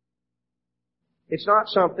 It's not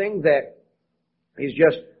something that is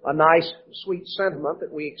just a nice, sweet sentiment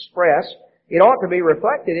that we express. It ought to be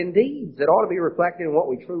reflected in deeds. It ought to be reflected in what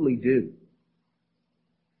we truly do.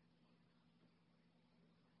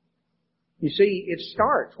 You see, it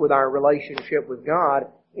starts with our relationship with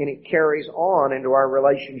God, and it carries on into our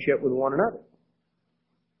relationship with one another.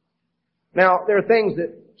 Now, there are things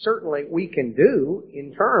that certainly we can do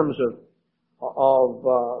in terms of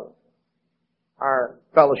our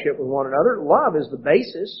fellowship with one another. Love is the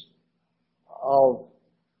basis of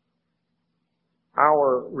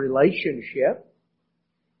our relationship.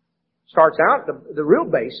 Starts out, the real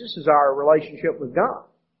basis is our relationship with God.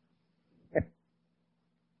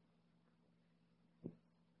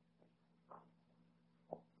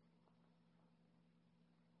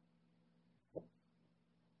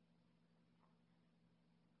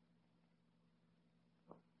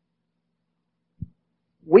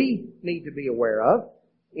 We need to be aware of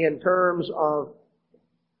in terms of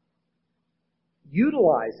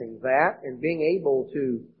utilizing that and being able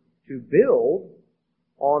to build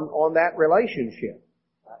on that relationship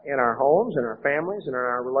in our homes, in our families, and in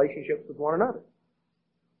our relationships with one another.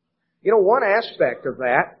 You know, one aspect of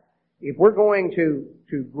that, if we're going to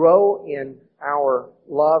grow in our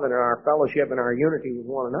love and in our fellowship and our unity with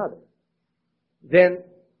one another, then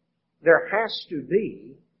there has to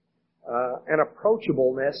be an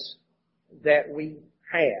approachableness that we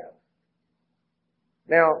have.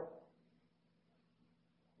 Now,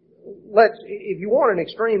 if you want an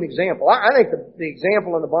extreme example, I think the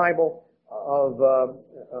example in the Bible of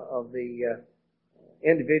the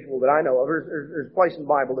individual that I know of, there's a place in the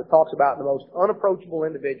Bible that talks about the most unapproachable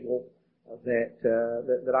individual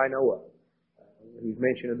that I know of, who's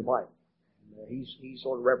mentioned in the Bible. He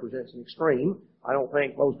sort of represents an extreme. I don't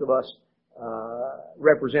think most of us I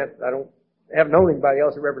haven't known anybody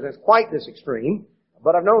else that represents quite this extreme,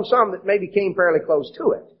 but I've known some that maybe came fairly close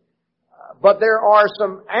to it. But there are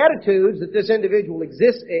some attitudes that this individual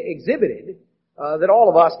exhibited that all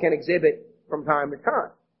of us can exhibit from time to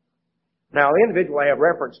time. Now, the individual I have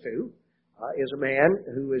reference to is a man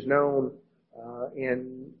who is known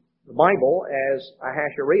in the Bible as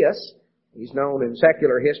Ahasuerus. He's known in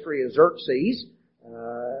secular history as Xerxes.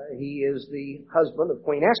 He is the husband of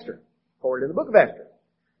Queen Esther, according to the book of Esther.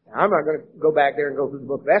 Now, I'm not going to go back there and go through the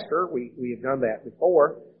book of Esther. We have done that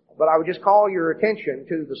before. But I would just call your attention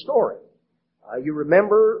to the story. You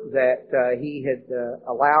remember that he had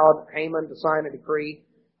allowed Haman to sign a decree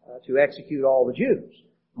to execute all the Jews.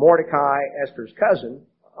 Mordecai, Esther's cousin,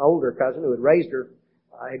 older cousin who had raised her,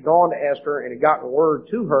 had gone to Esther and had gotten word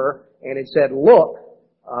to her and had said, look,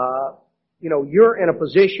 you're in a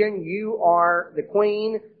position, you are the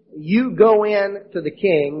queen, you go in to the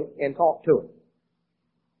king and talk to him.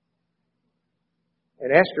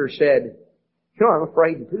 And Esther said, I'm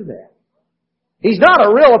afraid to do that. He's not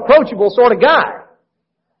a real approachable sort of guy.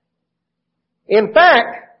 In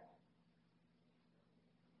fact,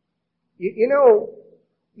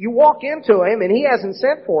 you walk into him and he hasn't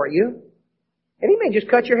sent for you, and he may just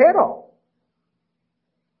cut your head off.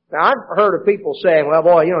 Now, I've heard of people saying, well,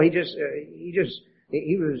 boy, he'll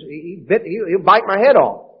bite my head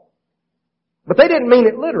off. But they didn't mean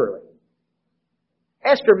it literally.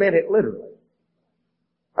 Esther meant it literally.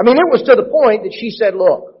 I mean, it was to the point that she said,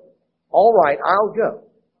 look, all right, I'll go.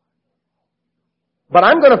 But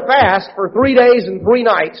I'm going to fast for 3 days and 3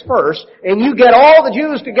 nights first, and you get all the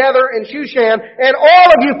Jews together in Shushan, and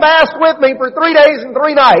all of you fast with me for 3 days and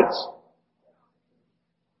 3 nights.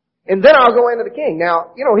 And then I'll go into the king.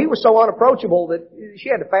 Now, he was so unapproachable that she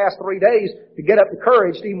had to fast 3 days to get up the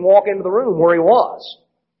courage to even walk into the room where he was.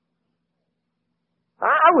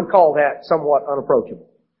 I would call that somewhat unapproachable.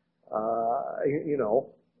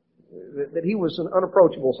 That he was an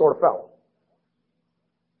unapproachable sort of fellow.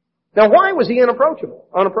 Now, why was he unapproachable?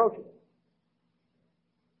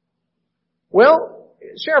 Well,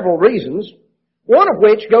 several reasons. One of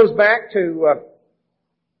which goes back to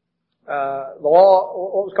the law,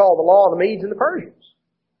 what was called the law of the Medes and the Persians.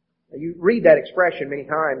 You read that expression many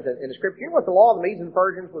times in the Scripture. You know what the law of the Medes and the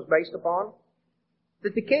Persians was based upon?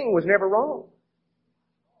 That the king was never wrong.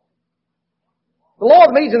 The law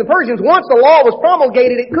of the Medes and the Persians, once the law was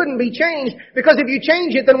promulgated, it couldn't be changed, because if you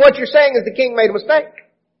change it, then what you're saying is the king made a mistake.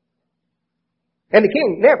 And the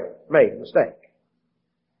king never made a mistake.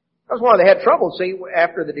 That's why they had trouble, see,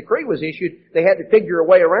 after the decree was issued, they had to figure a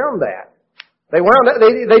way around that. They wound up,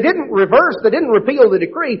 they didn't reverse, they didn't repeal the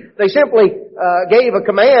decree. They simply gave a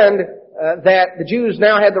command that the Jews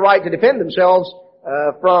now had the right to defend themselves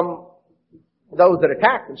from those that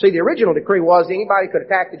attacked them. See, the original decree was anybody could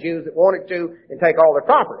attack the Jews that wanted to and take all their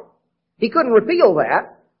property. He couldn't repeal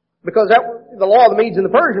that because the law of the Medes and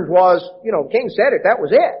the Persians was, the king said it, that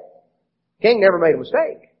was it. The king never made a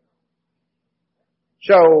mistake.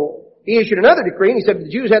 So he issued another decree and he said the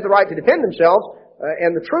Jews had the right to defend themselves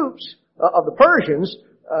and the troops of the Persians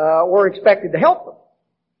were expected to help them.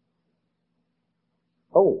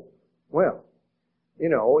 Oh, well,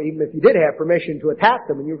 even if you did have permission to attack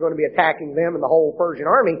them and you were going to be attacking them and the whole Persian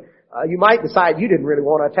army, you might decide you didn't really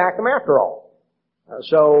want to attack them after all. It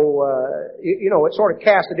sort of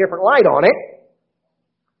cast a different light on it.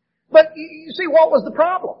 But you see, what was the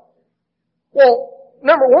problem? Well,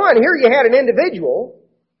 number one, here you had an individual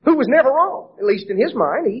who was never wrong, at least in his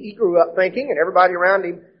mind. He grew up thinking, and everybody around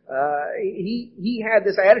him, he had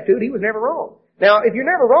this attitude, he was never wrong. Now, if you're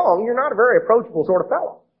never wrong, you're not a very approachable sort of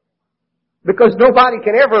fellow. Because nobody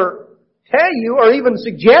can ever tell you or even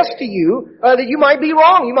suggest to you that you might be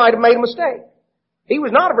wrong, you might have made a mistake. He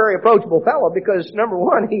was not a very approachable fellow because, number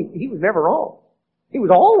one, he was never wrong. He was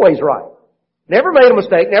always right. Never made a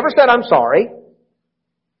mistake, never said, I'm sorry.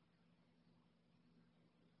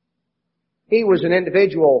 He was an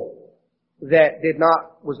individual that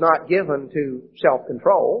was not given to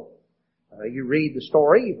self-control. You read the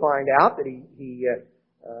story, you find out that he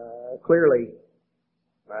clearly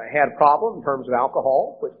had a problem in terms of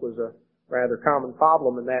alcohol, which was a rather common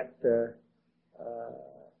problem in that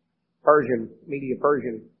Persian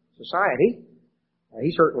society.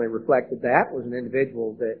 He certainly reflected that, was an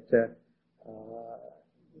individual that,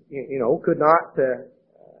 could not,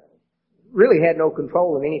 really had no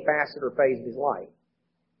control in any facet or phase of his life.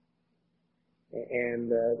 And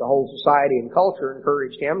the whole society and culture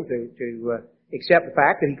encouraged him to accept the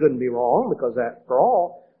fact that he couldn't be wrong, because after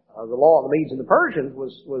all, the law of the Medes and the Persians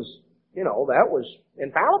was that was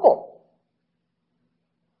infallible.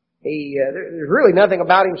 There's really nothing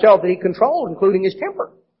about himself that he controlled, including his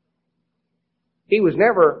temper. He was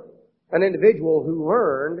never an individual who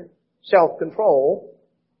learned self-control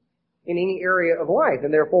in any area of life,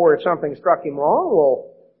 and therefore if something struck him wrong,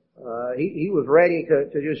 he was ready to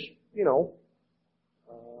just,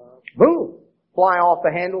 boom, fly off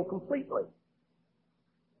the handle completely.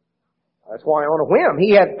 That's why on a whim,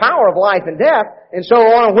 he had power of life and death, and so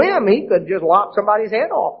on a whim, he could just lop somebody's head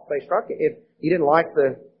off if they struck it, if he didn't like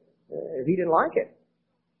it.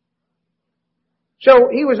 So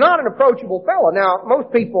he was not an approachable fellow. Now,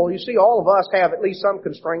 most people, you see, all of us have at least some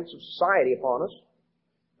constraints of society upon us.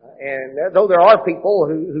 And though there are people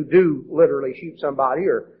who do literally shoot somebody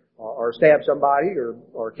or stab somebody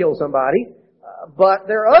or kill somebody, but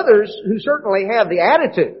there are others who certainly have the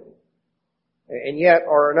attitude and yet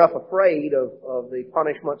are enough afraid of the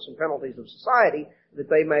punishments and penalties of society that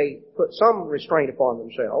they may put some restraint upon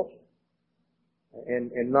themselves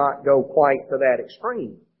and not go quite to that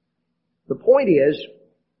extreme. The point is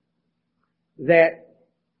that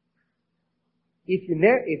if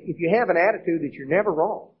you have an attitude that you're never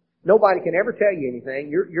wrong, nobody can ever tell you anything,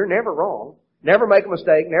 you're never wrong, never make a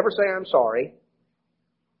mistake, never say I'm sorry,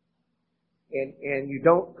 and you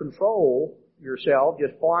don't control yourself,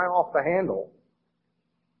 just fly off the handle,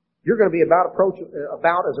 you're going to be about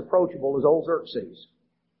as approachable as old Xerxes.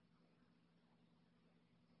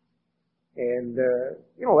 And,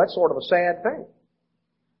 that's sort of a sad thing.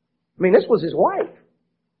 I mean, this was his wife.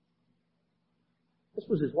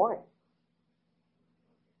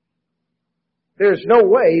 There's no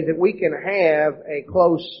way that we can have a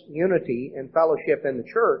close unity and fellowship in the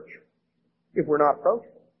church if we're not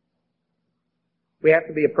approachable. We have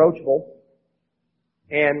to be approachable,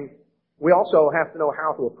 and we also have to know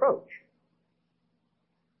how to approach.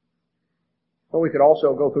 Well, we could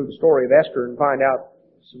also go through the story of Esther and find out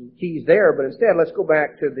some keys there, but instead let's go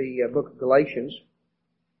back to the book of Galatians.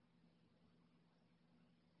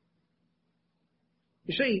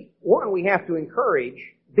 You see, one, we have to encourage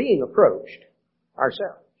being approached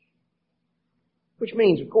ourselves. Which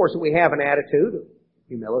means, of course, that we have an attitude of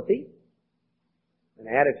humility, an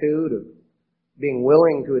attitude of being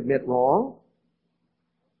willing to admit wrong.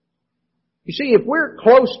 You see, if we're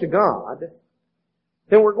close to God,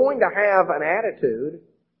 then we're going to have an attitude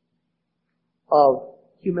of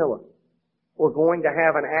humility. We're going to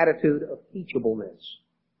have an attitude of teachableness.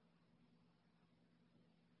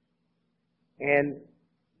 And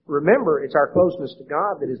remember, it's our closeness to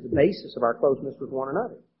God that is the basis of our closeness with one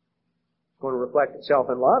another. It's going to reflect itself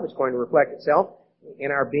in love. It's going to reflect itself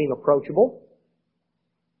in our being approachable.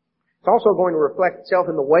 It's also going to reflect itself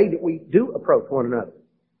in the way that we do approach one another.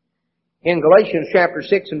 In Galatians chapter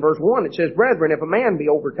 6 and verse 1, it says, Brethren, if a man be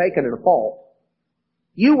overtaken in a fault,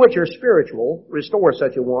 you which are spiritual, restore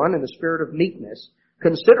such a one in the spirit of meekness,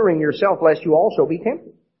 considering yourself lest you also be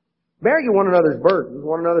tempted. Bear you one another's burdens,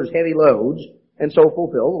 one another's heavy loads, and so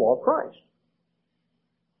fulfill the law of Christ.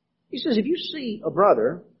 He says, if you see a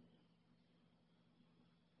brother,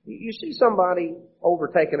 you see somebody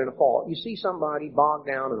overtaken in a fault, you see somebody bogged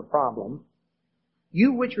down in a problem,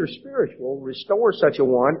 you which are spiritual, restore such a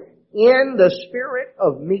one in the spirit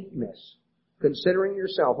of meekness, considering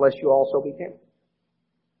yourself lest you also be tempted.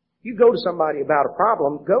 You go to somebody about a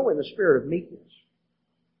problem, go in the spirit of meekness.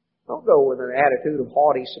 Don't go with an attitude of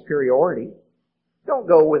haughty superiority. Don't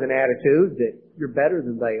go with an attitude that you're better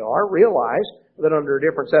than they are. Realize that under a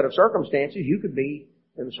different set of circumstances, you could be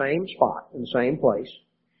in the same spot, in the same place.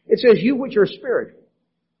 It says, you which are spiritual.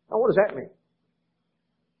 Now, what does that mean?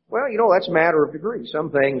 Well, that's a matter of degree.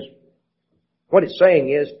 Some things, what it's saying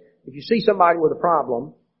is, if you see somebody with a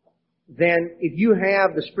problem, then if you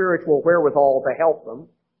have the spiritual wherewithal to help them,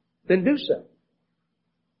 then do so.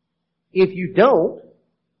 If you don't,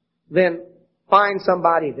 then find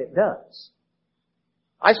somebody that does.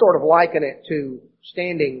 I sort of liken it to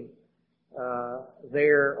standing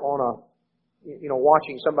there on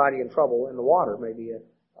watching somebody in trouble in the water, maybe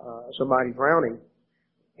somebody drowning,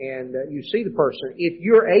 and you see the person. If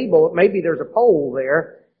you're able, maybe there's a pole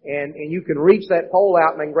there, and you can reach that pole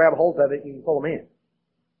out and then grab a hold of it and you can pull them in.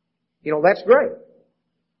 That's great.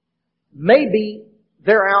 Maybe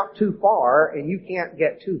they're out too far and you can't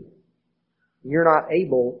get to them. You're not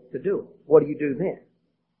able to do it. What do you do then?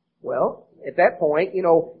 Well, at that point,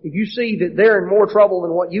 if you see that they're in more trouble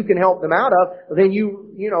than what you can help them out of, then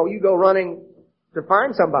you go running to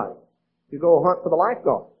find somebody. You go hunt for the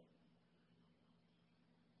lifeguard.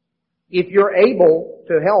 If you're able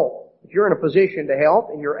to help, if you're in a position to help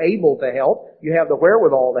and you're able to help, you have the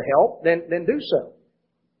wherewithal to help, then do so.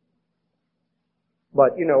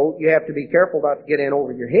 But, you have to be careful not to get in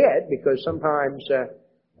over your head, because sometimes,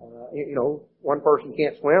 one person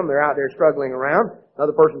can't swim, they're out there struggling around.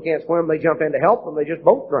 Another person can't swim, they jump in to help them, they just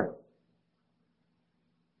both drown.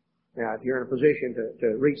 Now, if you're in a position to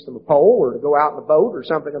reach them a pole or to go out in a boat or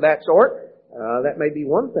something of that sort, that may be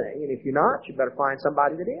one thing. And if you're not, you better find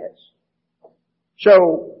somebody that is.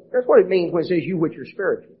 So, that's what it means when it says you which are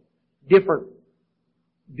spiritual. Different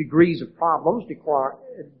degrees of problems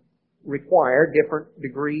require different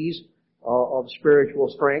degrees of spiritual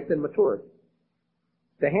strength and maturity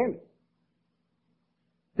to handle.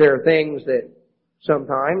 There are things that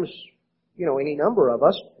sometimes, any number of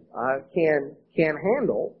us can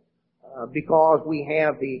handle because we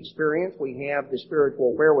have the experience, we have the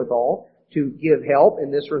spiritual wherewithal to give help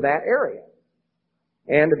in this or that area.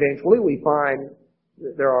 And eventually we find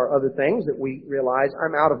that there are other things that we realize,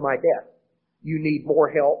 I'm out of my depth. You need more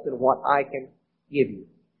help than what I can give you.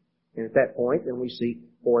 And at that point, then we seek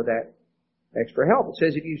for that extra help. It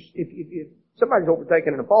says if somebody's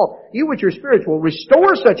overtaken in a fault, you which are spiritual,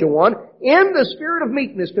 restore such a one in the spirit of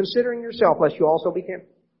meekness, considering yourself, lest you also be tempted.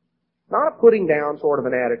 Not a putting down sort of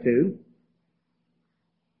an attitude,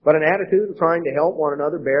 but an attitude of trying to help one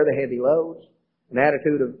another bear the heavy loads, an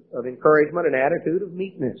attitude of encouragement, an attitude of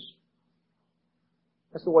meekness.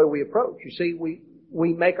 That's the way we approach. You see,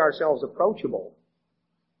 we make ourselves approachable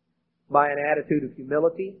by an attitude of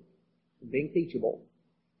humility and being teachable.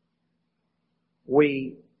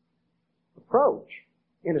 We approach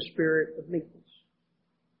in a spirit of meekness.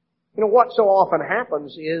 What so often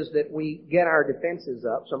happens is that we get our defenses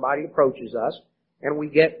up. Somebody approaches us, and we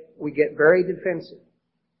get very defensive.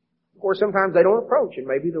 Of course, sometimes they don't approach in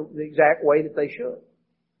maybe the exact way that they should.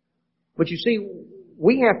 But you see,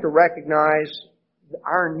 we have to recognize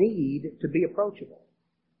our need to be approachable.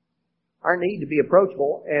 Our need to be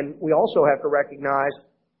approachable, and we also have to recognize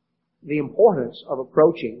the importance of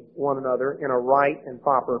approaching one another in a right and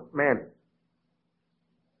proper manner.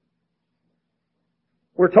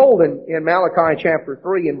 We're told in Malachi chapter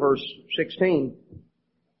 3 and verse 16,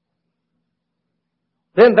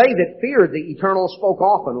 Then they that feared the Eternal spoke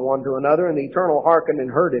often one to another, and the Eternal hearkened and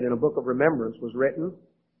heard it, and a book of remembrance was written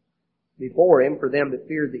before him for them that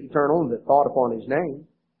feared the Eternal and that thought upon his name.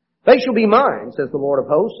 They shall be mine, says the Lord of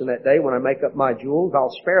hosts, in that day when I make up my jewels,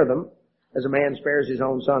 I'll spare them, as a man spares his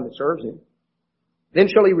own son that serves him. Then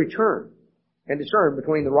shall he return and discern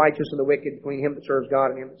between the righteous and the wicked, between him that serves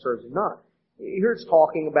God and him that serves him not. Here it's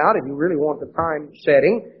talking about, if you really want the time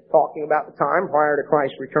setting, talking about the time prior to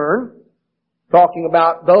Christ's return, talking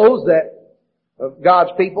about those of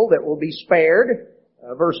God's people that will be spared.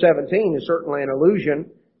 Verse 17 is certainly an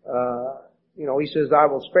allusion. He says, I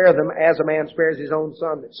will spare them as a man spares his own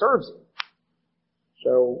son that serves him.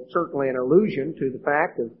 So certainly an allusion to the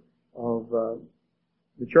fact of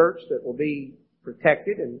the church that will be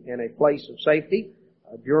protected in a place of safety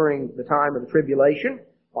during the time of the tribulation,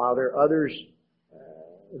 while there are others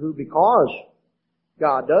who, because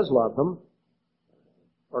God does love them,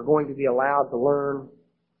 are going to be allowed to learn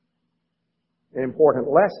an important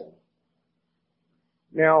lesson.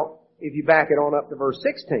 Now, if you back it on up to verse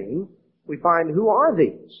 16, we find who are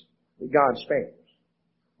these that God spares?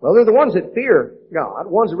 Well, they're the ones that fear God,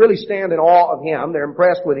 ones that really stand in awe of Him. They're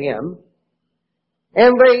impressed with Him.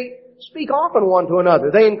 And they speak often one to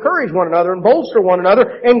another. They encourage one another and bolster one another.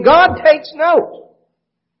 And God takes note.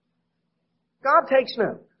 God takes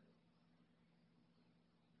note.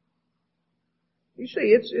 You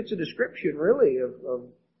see, it's a description really of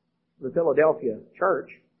the Philadelphia church.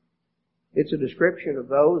 It's a description of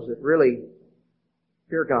those that really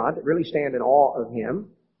fear God, that really stand in awe of Him.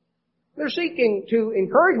 They're seeking to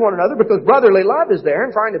encourage one another because brotherly love is there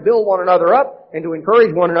and trying to build one another up and to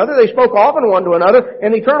encourage one another. They spoke often one to another,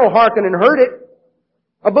 and the Eternal hearkened and heard it.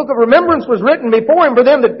 A book of remembrance was written before Him for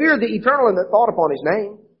them that feared the Eternal and that thought upon His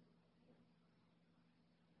name.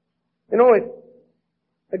 You know,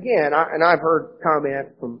 again, I've heard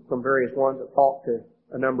comment from various ones that talked to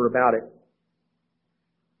a number about it.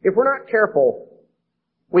 If we're not careful,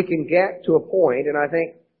 we can get to a point, and I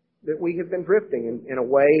think that we have been drifting in a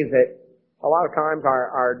way that a lot of times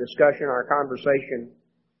our discussion, our conversation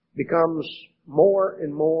becomes more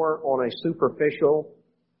and more on a superficial,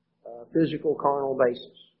 physical, carnal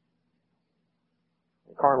basis.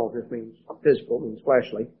 Carnal just means physical, means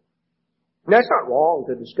fleshly. And that's not wrong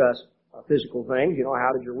to discuss physical things. You know,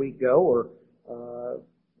 how did your week go,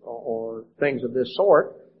 or things of this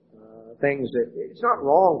sort. Things that, it's not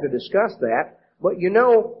wrong to discuss that. But you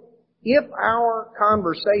know, if our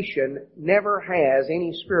conversation never has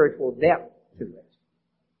any spiritual depth to it,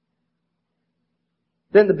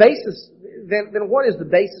 then then what is the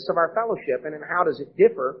basis of our fellowship, and how does it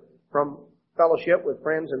differ from fellowship with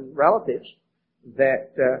friends and relatives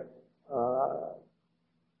that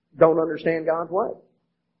don't understand God's way?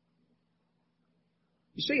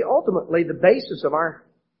 You see, ultimately, the basis of our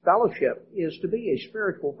fellowship is to be a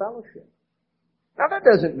spiritual fellowship. Now, that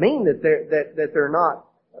doesn't mean that they're not.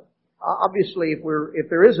 Obviously, if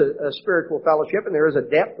there is a spiritual fellowship and there is a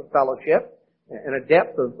depth of fellowship and a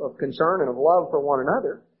depth of concern and of love for one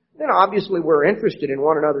another, then obviously we're interested in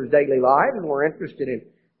one another's daily lives, and we're interested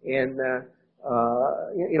in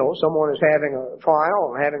someone is having a trial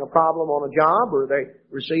or having a problem on a job, or they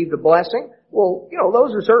received a blessing. Well,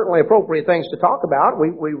 those are certainly appropriate things to talk about.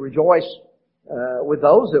 We rejoice with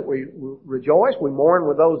those that we rejoice. We mourn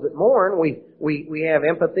with those that mourn. We have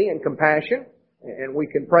empathy and compassion, and we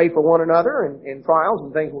can pray for one another in trials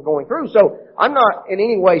and things we're going through. So I'm not in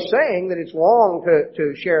any way saying that it's wrong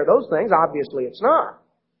to share those things. Obviously it's not.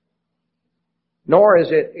 Nor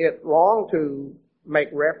is it wrong to make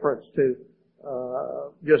reference to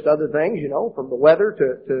just other things, from the weather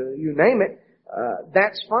to you name it.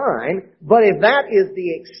 That's fine. But if that is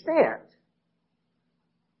the extent,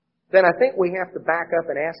 then I think we have to back up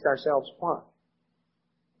and ask ourselves why.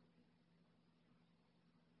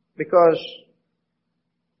 Because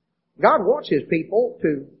God wants His people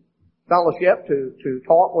to fellowship, to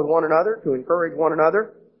talk with one another, to encourage one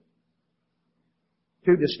another,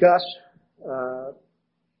 to discuss,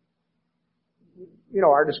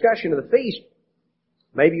 our discussion of the feast.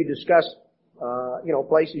 Maybe you discuss,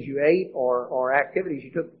 places you ate or activities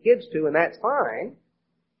you took the kids to, and that's fine.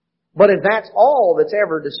 But if that's all that's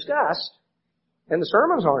ever discussed, and the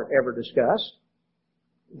sermons aren't ever discussed,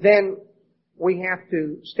 then we have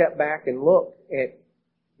to step back and look at,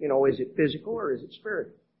 is it physical or is it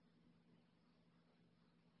spiritual?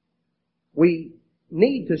 We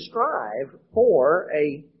need to strive for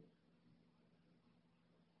a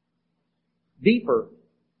deeper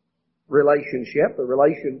relationship,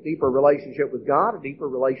 deeper relationship with God, a deeper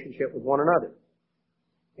relationship with one another.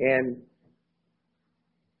 And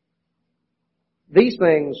these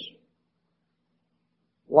things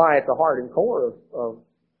lie at the heart and core of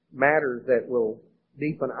matters that will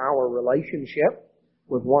deepen our relationship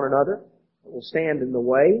with one another, that will stand in the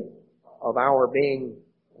way of our being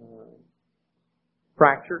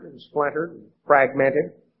fractured and splintered and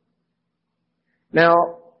fragmented. Now,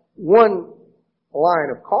 one line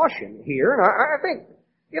of caution here, and I think,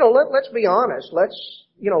 let's be honest.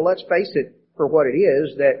 Let's face it for what it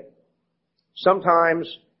is, that sometimes,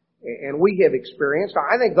 and we have experienced,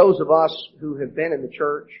 I think those of us who have been in the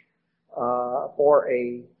church for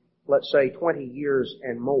let's say 20 years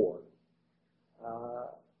and more,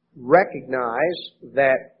 recognize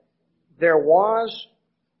that there was,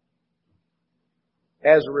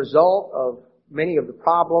 as a result of many of the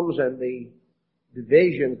problems and the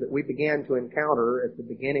divisions that we began to encounter at the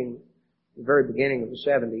very beginning of the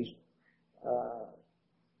 70s,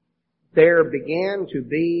 there began to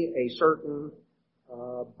be a certain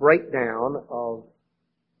breakdown of,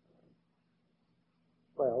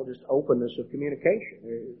 just openness of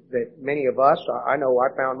communication. That many of us, I know I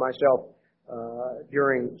found myself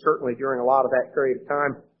certainly during a lot of that period of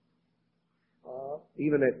time,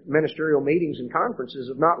 even at ministerial meetings and conferences,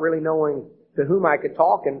 of not really knowing to whom I could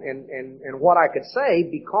talk and what I could say,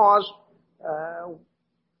 because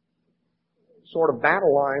sort of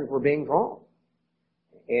battle lines were being drawn.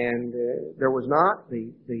 And there was not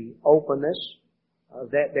the openness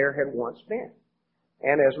that there had once been.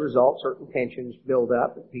 And as a result, certain tensions built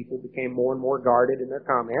up, and people became more and more guarded in their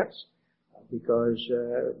comments because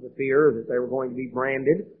the fear that they were going to be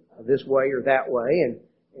branded this way or that way,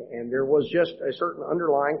 and there was just a certain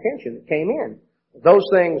underlying tension that came in. Those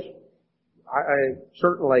things, I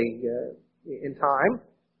certainly, in time,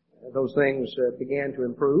 those things began to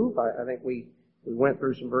improve. I think we went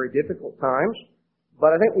through some very difficult times,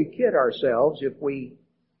 but I think we kid ourselves if we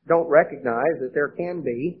don't recognize that there can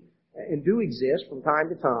be and do exist from time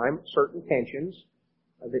to time certain tensions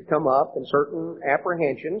that come up and certain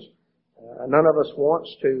apprehensions. None of us wants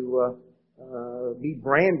to be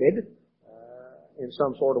branded in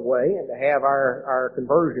some sort of way and to have our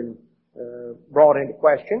conversion brought into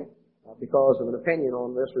question because of an opinion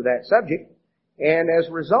on this or that subject. And as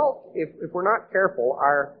a result, if we're not careful,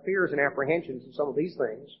 our fears and apprehensions in some of these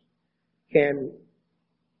things can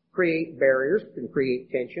create barriers, can create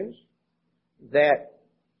tensions that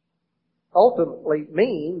ultimately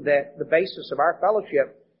mean that the basis of our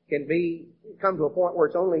fellowship can come to a point where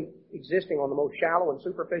it's only existing on the most shallow and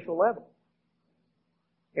superficial level.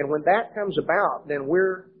 And when that comes about, then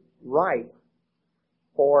we're ripe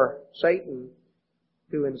for Satan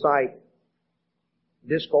to incite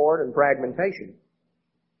discord and fragmentation.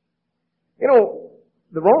 You know,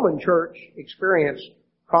 the Roman church experienced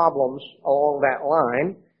problems along that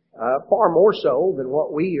line, far more so than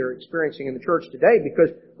what we are experiencing in the church today, because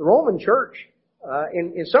the Roman church,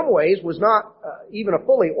 in some ways, was not even a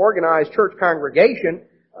fully organized church congregation.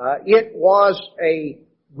 It was a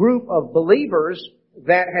group of believers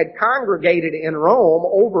that had congregated in Rome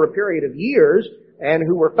over a period of years and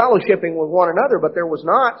who were fellowshipping with one another, but there was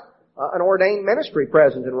not an ordained ministry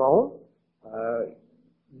present in Rome.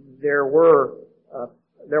 There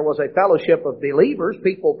was a fellowship of believers,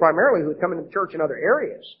 people primarily who had come into the church in other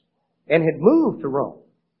areas and had moved to Rome.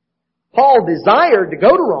 Paul desired to go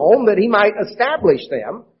to Rome that he might establish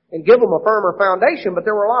them and give them a firmer foundation, but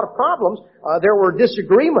there were a lot of problems. There were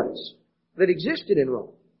disagreements that existed in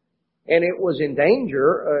Rome. And it was in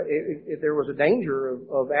danger, there was a danger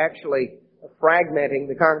of actually fragmenting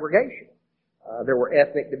the congregation. There were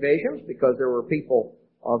ethnic divisions because there were people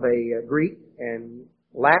of a Greek and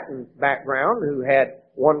Latin background who had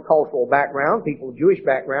one cultural background, people of Jewish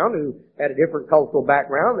background who had a different cultural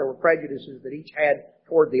background. There were prejudices that each had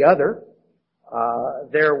toward the other.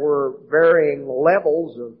 There were varying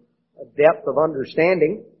levels of depth of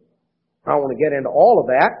understanding. I don't want to get into all of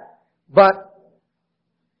that, but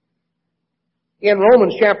in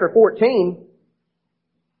Romans chapter 14,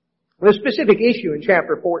 the specific issue in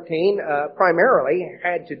chapter 14 primarily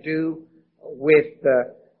had to do with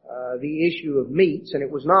the issue of meats, and it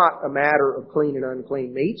was not a matter of clean and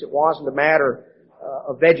unclean meats. It wasn't a matter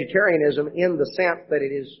of vegetarianism in the sense that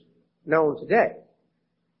it is known today.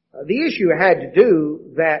 The issue had to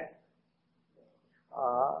do that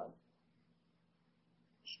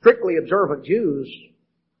strictly observant Jews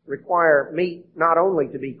require meat not only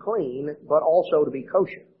to be clean, but also to be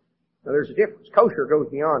kosher. Now there's a difference. Kosher goes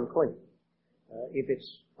beyond clean. If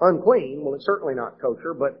it's unclean, well, it's certainly not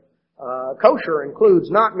kosher, but kosher includes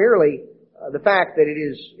not merely the fact that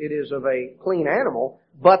it is of a clean animal,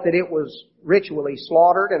 but that it was ritually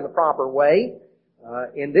slaughtered in the proper way.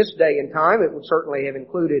 In this day and time, it would certainly have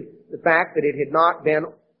included the fact that it had not been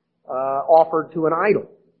offered to an idol.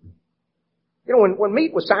 You know, when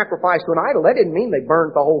meat was sacrificed to an idol, that didn't mean they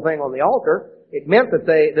burned the whole thing on the altar. It meant that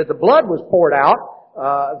the blood was poured out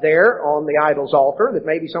there on the idol's altar, that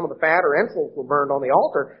maybe some of the fat or entrails were burned on the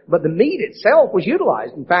altar, but the meat itself was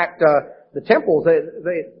utilized. In fact, the temples,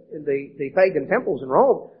 the pagan temples in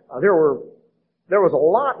Rome, there was a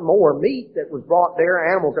lot more meat that was brought there,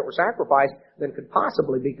 animals that were sacrificed, than could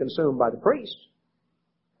possibly be consumed by the priests.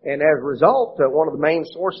 And as a result, one of the main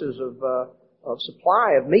sources of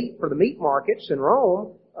supply of meat for the meat markets in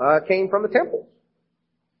Rome came from the temples.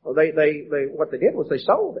 Well, what they did was they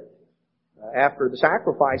sold it after the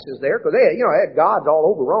sacrifices there, because they had gods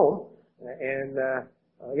all over Rome, and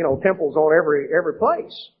temples on every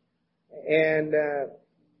place. And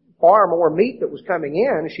far more meat that was coming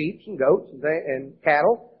in, sheep and goats and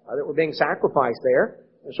cattle that were being sacrificed there.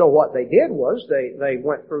 And so what they did was they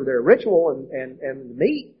went through their ritual and the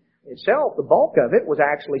meat itself, the bulk of it was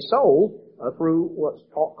actually sold through what's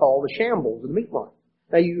called the shambles, the meat market.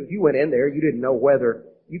 Now if you went in there, you didn't know whether,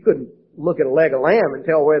 you couldn't look at a leg of lamb and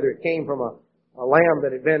tell whether it came from a lamb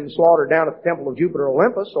that had been slaughtered down at the temple of Jupiter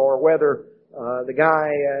Olympus or whether the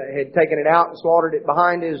guy had taken it out and slaughtered it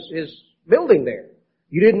behind his building there.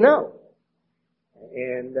 You didn't know.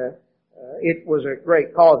 And it was a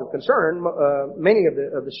great cause of concern. Many of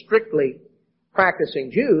the strictly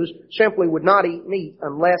practicing Jews simply would not eat meat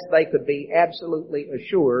unless they could be absolutely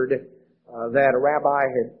assured that a rabbi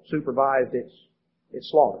had supervised its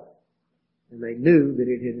slaughter. And they knew that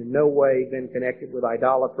it had in no way been connected with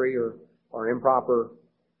idolatry or improper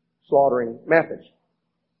slaughtering methods.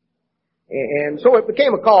 And so it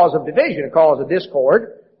became a cause of division, a cause of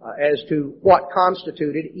discord as to what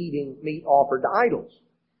constituted eating meat offered to idols.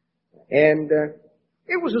 And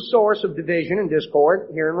it was a source of division and discord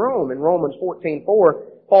here in Rome. In Romans 14:4,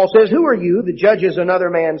 Paul says, "Who are you that judges another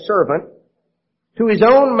man's servant? To his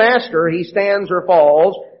own master he stands or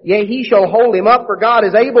falls, yea, he shall hold him up, for God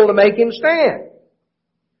is able to make him stand."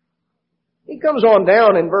 He comes on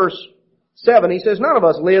down in verse 7. He says, "None of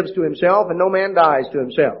us lives to himself, and no man dies to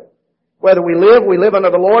himself. Whether we live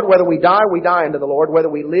unto the Lord. Whether we die unto the Lord. Whether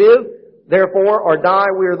we live, therefore, or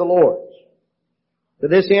die, we are the Lord's. To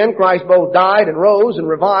this end Christ both died and rose and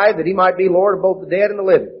revived, that he might be Lord of both the dead and the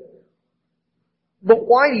living. But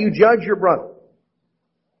why do you judge your brother?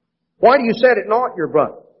 Why do you set at naught your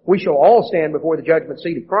brother? We shall all stand before the judgment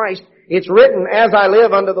seat of Christ. It's written, as I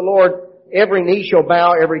live unto the Lord, every knee shall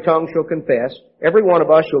bow, every tongue shall confess. Every one of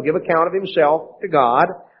us shall give account of himself to God.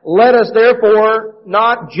 Let us therefore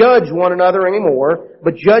not judge one another anymore,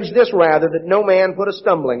 but judge this rather, that no man put a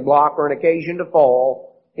stumbling block or an occasion to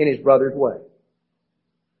fall in his brother's way."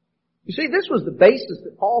 You see, this was the basis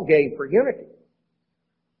that Paul gave for unity.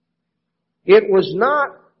 It was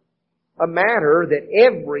not a matter that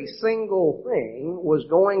every single thing was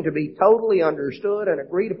going to be totally understood and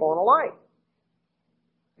agreed upon alike.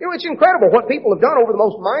 You know, it's incredible what people have done over the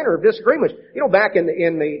most minor of disagreements. You know, back in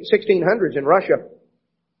the 1600s in Russia,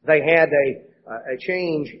 they had a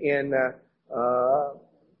change in a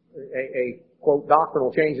quote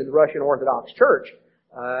doctrinal change in the Russian Orthodox Church,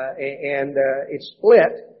 and it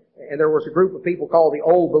split. And there was a group of people called the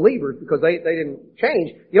Old Believers because they didn't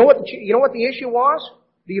change. You know what the issue was?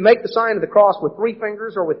 Do you make the sign of the cross with 3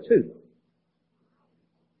 fingers or with 2?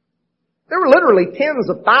 There were literally tens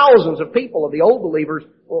of thousands of people of the Old Believers,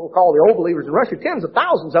 what we'll call the Old Believers in Russia, tens of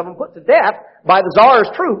thousands of them put to death by the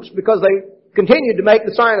Tsar's troops because they continued to make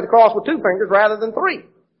the sign of the cross with 2 fingers rather than 3.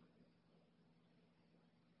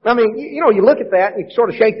 I mean, you know, you look at that and you sort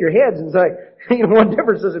of shake your heads and say, you know, what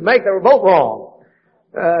difference does it make? They were both wrong.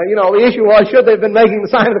 You know, the issue was, should they have been making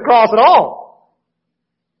the sign of the cross at all?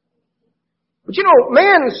 But you know,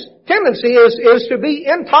 man's tendency is to be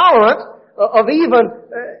intolerant of even,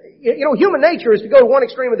 you know, human nature is to go to one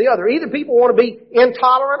extreme or the other. Either people want to be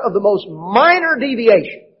intolerant of the most minor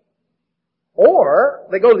deviation, or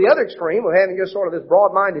they go to the other extreme of having just sort of this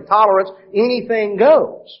broad-minded tolerance, anything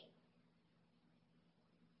goes.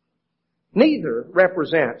 Neither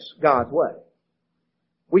represents God's way.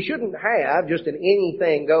 We shouldn't have just an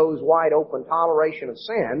anything goes wide open toleration of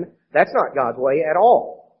sin. That's not God's way at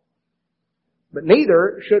all. But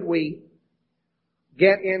neither should we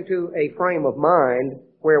get into a frame of mind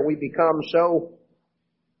where we become so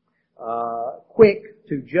quick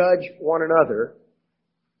to judge one another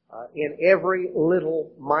in every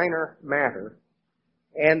little minor matter,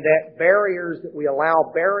 and that we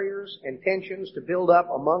allow barriers and tensions to build up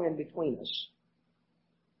among and between us.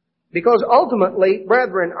 Because ultimately,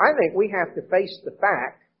 brethren, I think we have to face the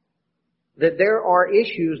fact that there are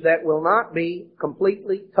issues that will not be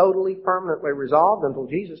completely, totally, permanently resolved until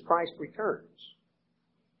Jesus Christ returns.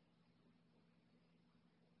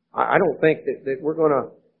 I don't think that we're going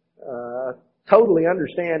to totally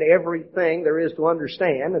understand everything there is to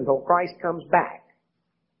understand until Christ comes back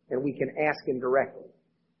and we can ask Him directly.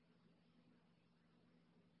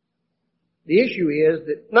 The issue is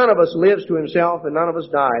that none of us lives to himself and none of us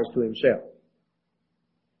dies to himself.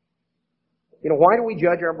 You know, why do we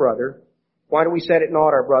judge our brother? Why do we set at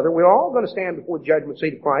naught our brother? We're all going to stand before the judgment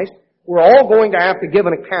seat of Christ. We're all going to have to give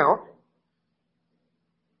an account.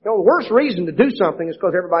 You know, the worst reason to do something is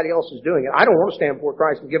because everybody else is doing it. I don't want to stand before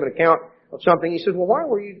Christ and give an account of something. He says, well, why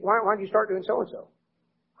did you start doing so and so?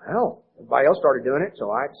 Well, everybody else started doing it, so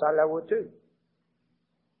I decided I would too.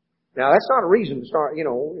 Now, that's not a reason to start, you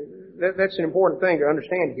know, that's an important thing to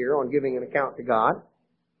understand here on giving an account to God.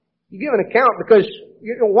 You give an account because,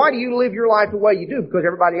 why do you live your life the way you do? Because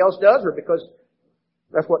everybody else does, or because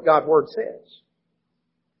that's what God's Word says?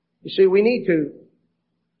 You see, we need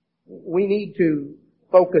to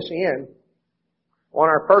focus in on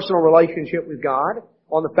our personal relationship with God,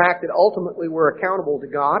 on the fact that ultimately we're accountable to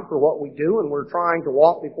God for what we do, and we're trying to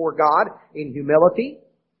walk before God in humility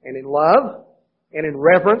and in love and in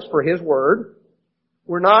reverence for His Word.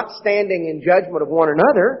 We're not standing in judgment of one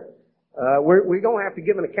another. We don't have to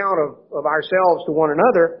give an account of ourselves to one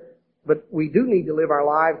another, but we do need to live our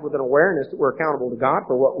lives with an awareness that we're accountable to God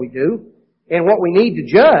for what we do. And what we need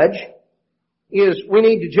to judge is we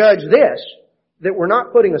need to judge this, that we're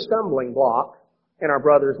not putting a stumbling block in our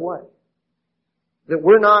brother's way. That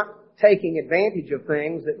we're not taking advantage of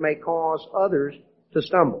things that may cause others to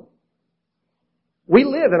stumble. We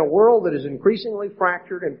live in a world that is increasingly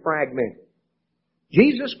fractured and fragmented.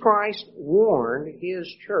 Jesus Christ warned His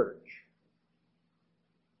church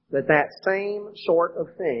that same sort of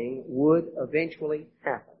thing would eventually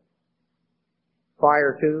happen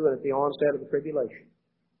prior to and at the onset of the tribulation.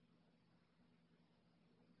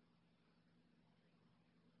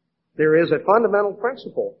 There is a fundamental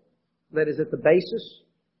principle that is at the basis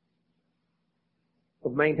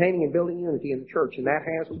of maintaining and building unity in the church, and that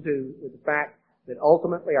has to do with the fact that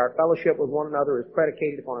ultimately our fellowship with one another is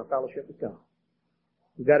predicated upon our fellowship with God.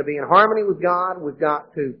 We've got to be in harmony with God. We've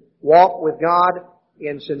got to walk with God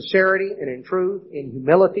in sincerity and in truth, in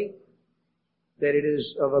humility, that it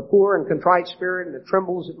is of a poor and contrite spirit and that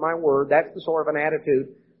trembles at my word. That's the sort of an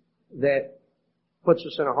attitude that puts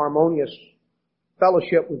us in a harmonious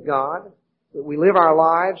fellowship with God, that we live our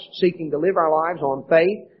lives seeking to live our lives on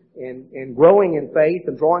faith and growing in faith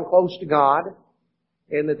and drawing close to God,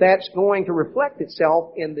 and that's going to reflect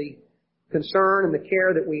itself in the concern and the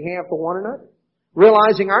care that we have for one another.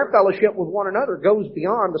 Realizing our fellowship with one another goes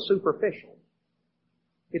beyond the superficial.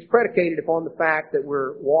 It's predicated upon the fact that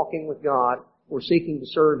we're walking with God, we're seeking to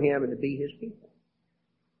serve Him and to be His people.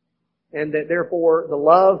 And that therefore the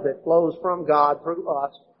love that flows from God through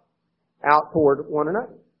us out toward one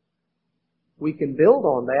another. We can build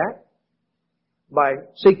on that by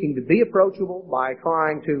seeking to be approachable, by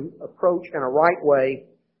trying to approach in a right way,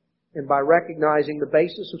 and by recognizing the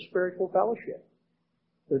basis of spiritual fellowship.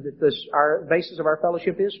 Our basis of our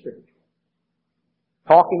fellowship is spiritual.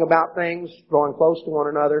 Talking about things, drawing close to one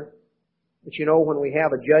another. But when we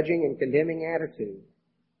have a judging and condemning attitude,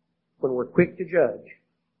 when we're quick to judge,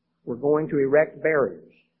 we're going to erect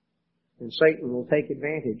barriers. And Satan will take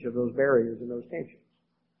advantage of those barriers and those tensions.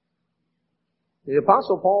 The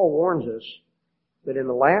Apostle Paul warns us that in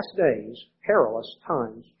the last days, perilous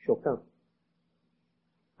times shall come.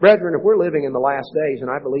 Brethren, if we're living in the last days, and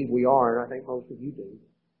I believe we are, and I think most of you do,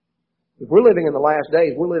 if we're living in the last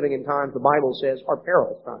days, we're living in times the Bible says are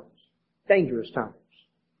perilous times, dangerous times.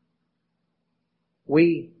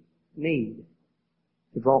 We need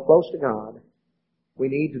to draw close to God. We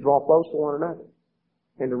need to draw close to one another.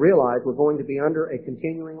 And to realize we're going to be under a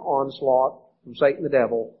continuing onslaught from Satan the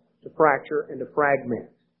devil to fracture and to fragment,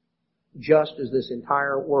 just as this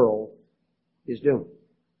entire world is doing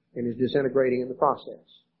and is disintegrating in the process.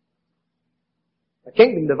 A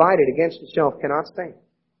kingdom divided against itself cannot stand.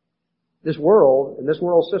 This world and this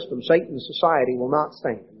world system, Satan's society, will not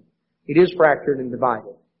stand. It is fractured and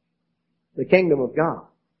divided. The kingdom of God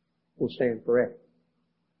will stand forever.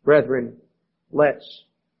 Brethren, let's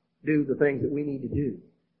do the things that we need to do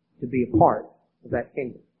to be a part of that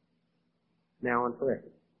kingdom, now and forever.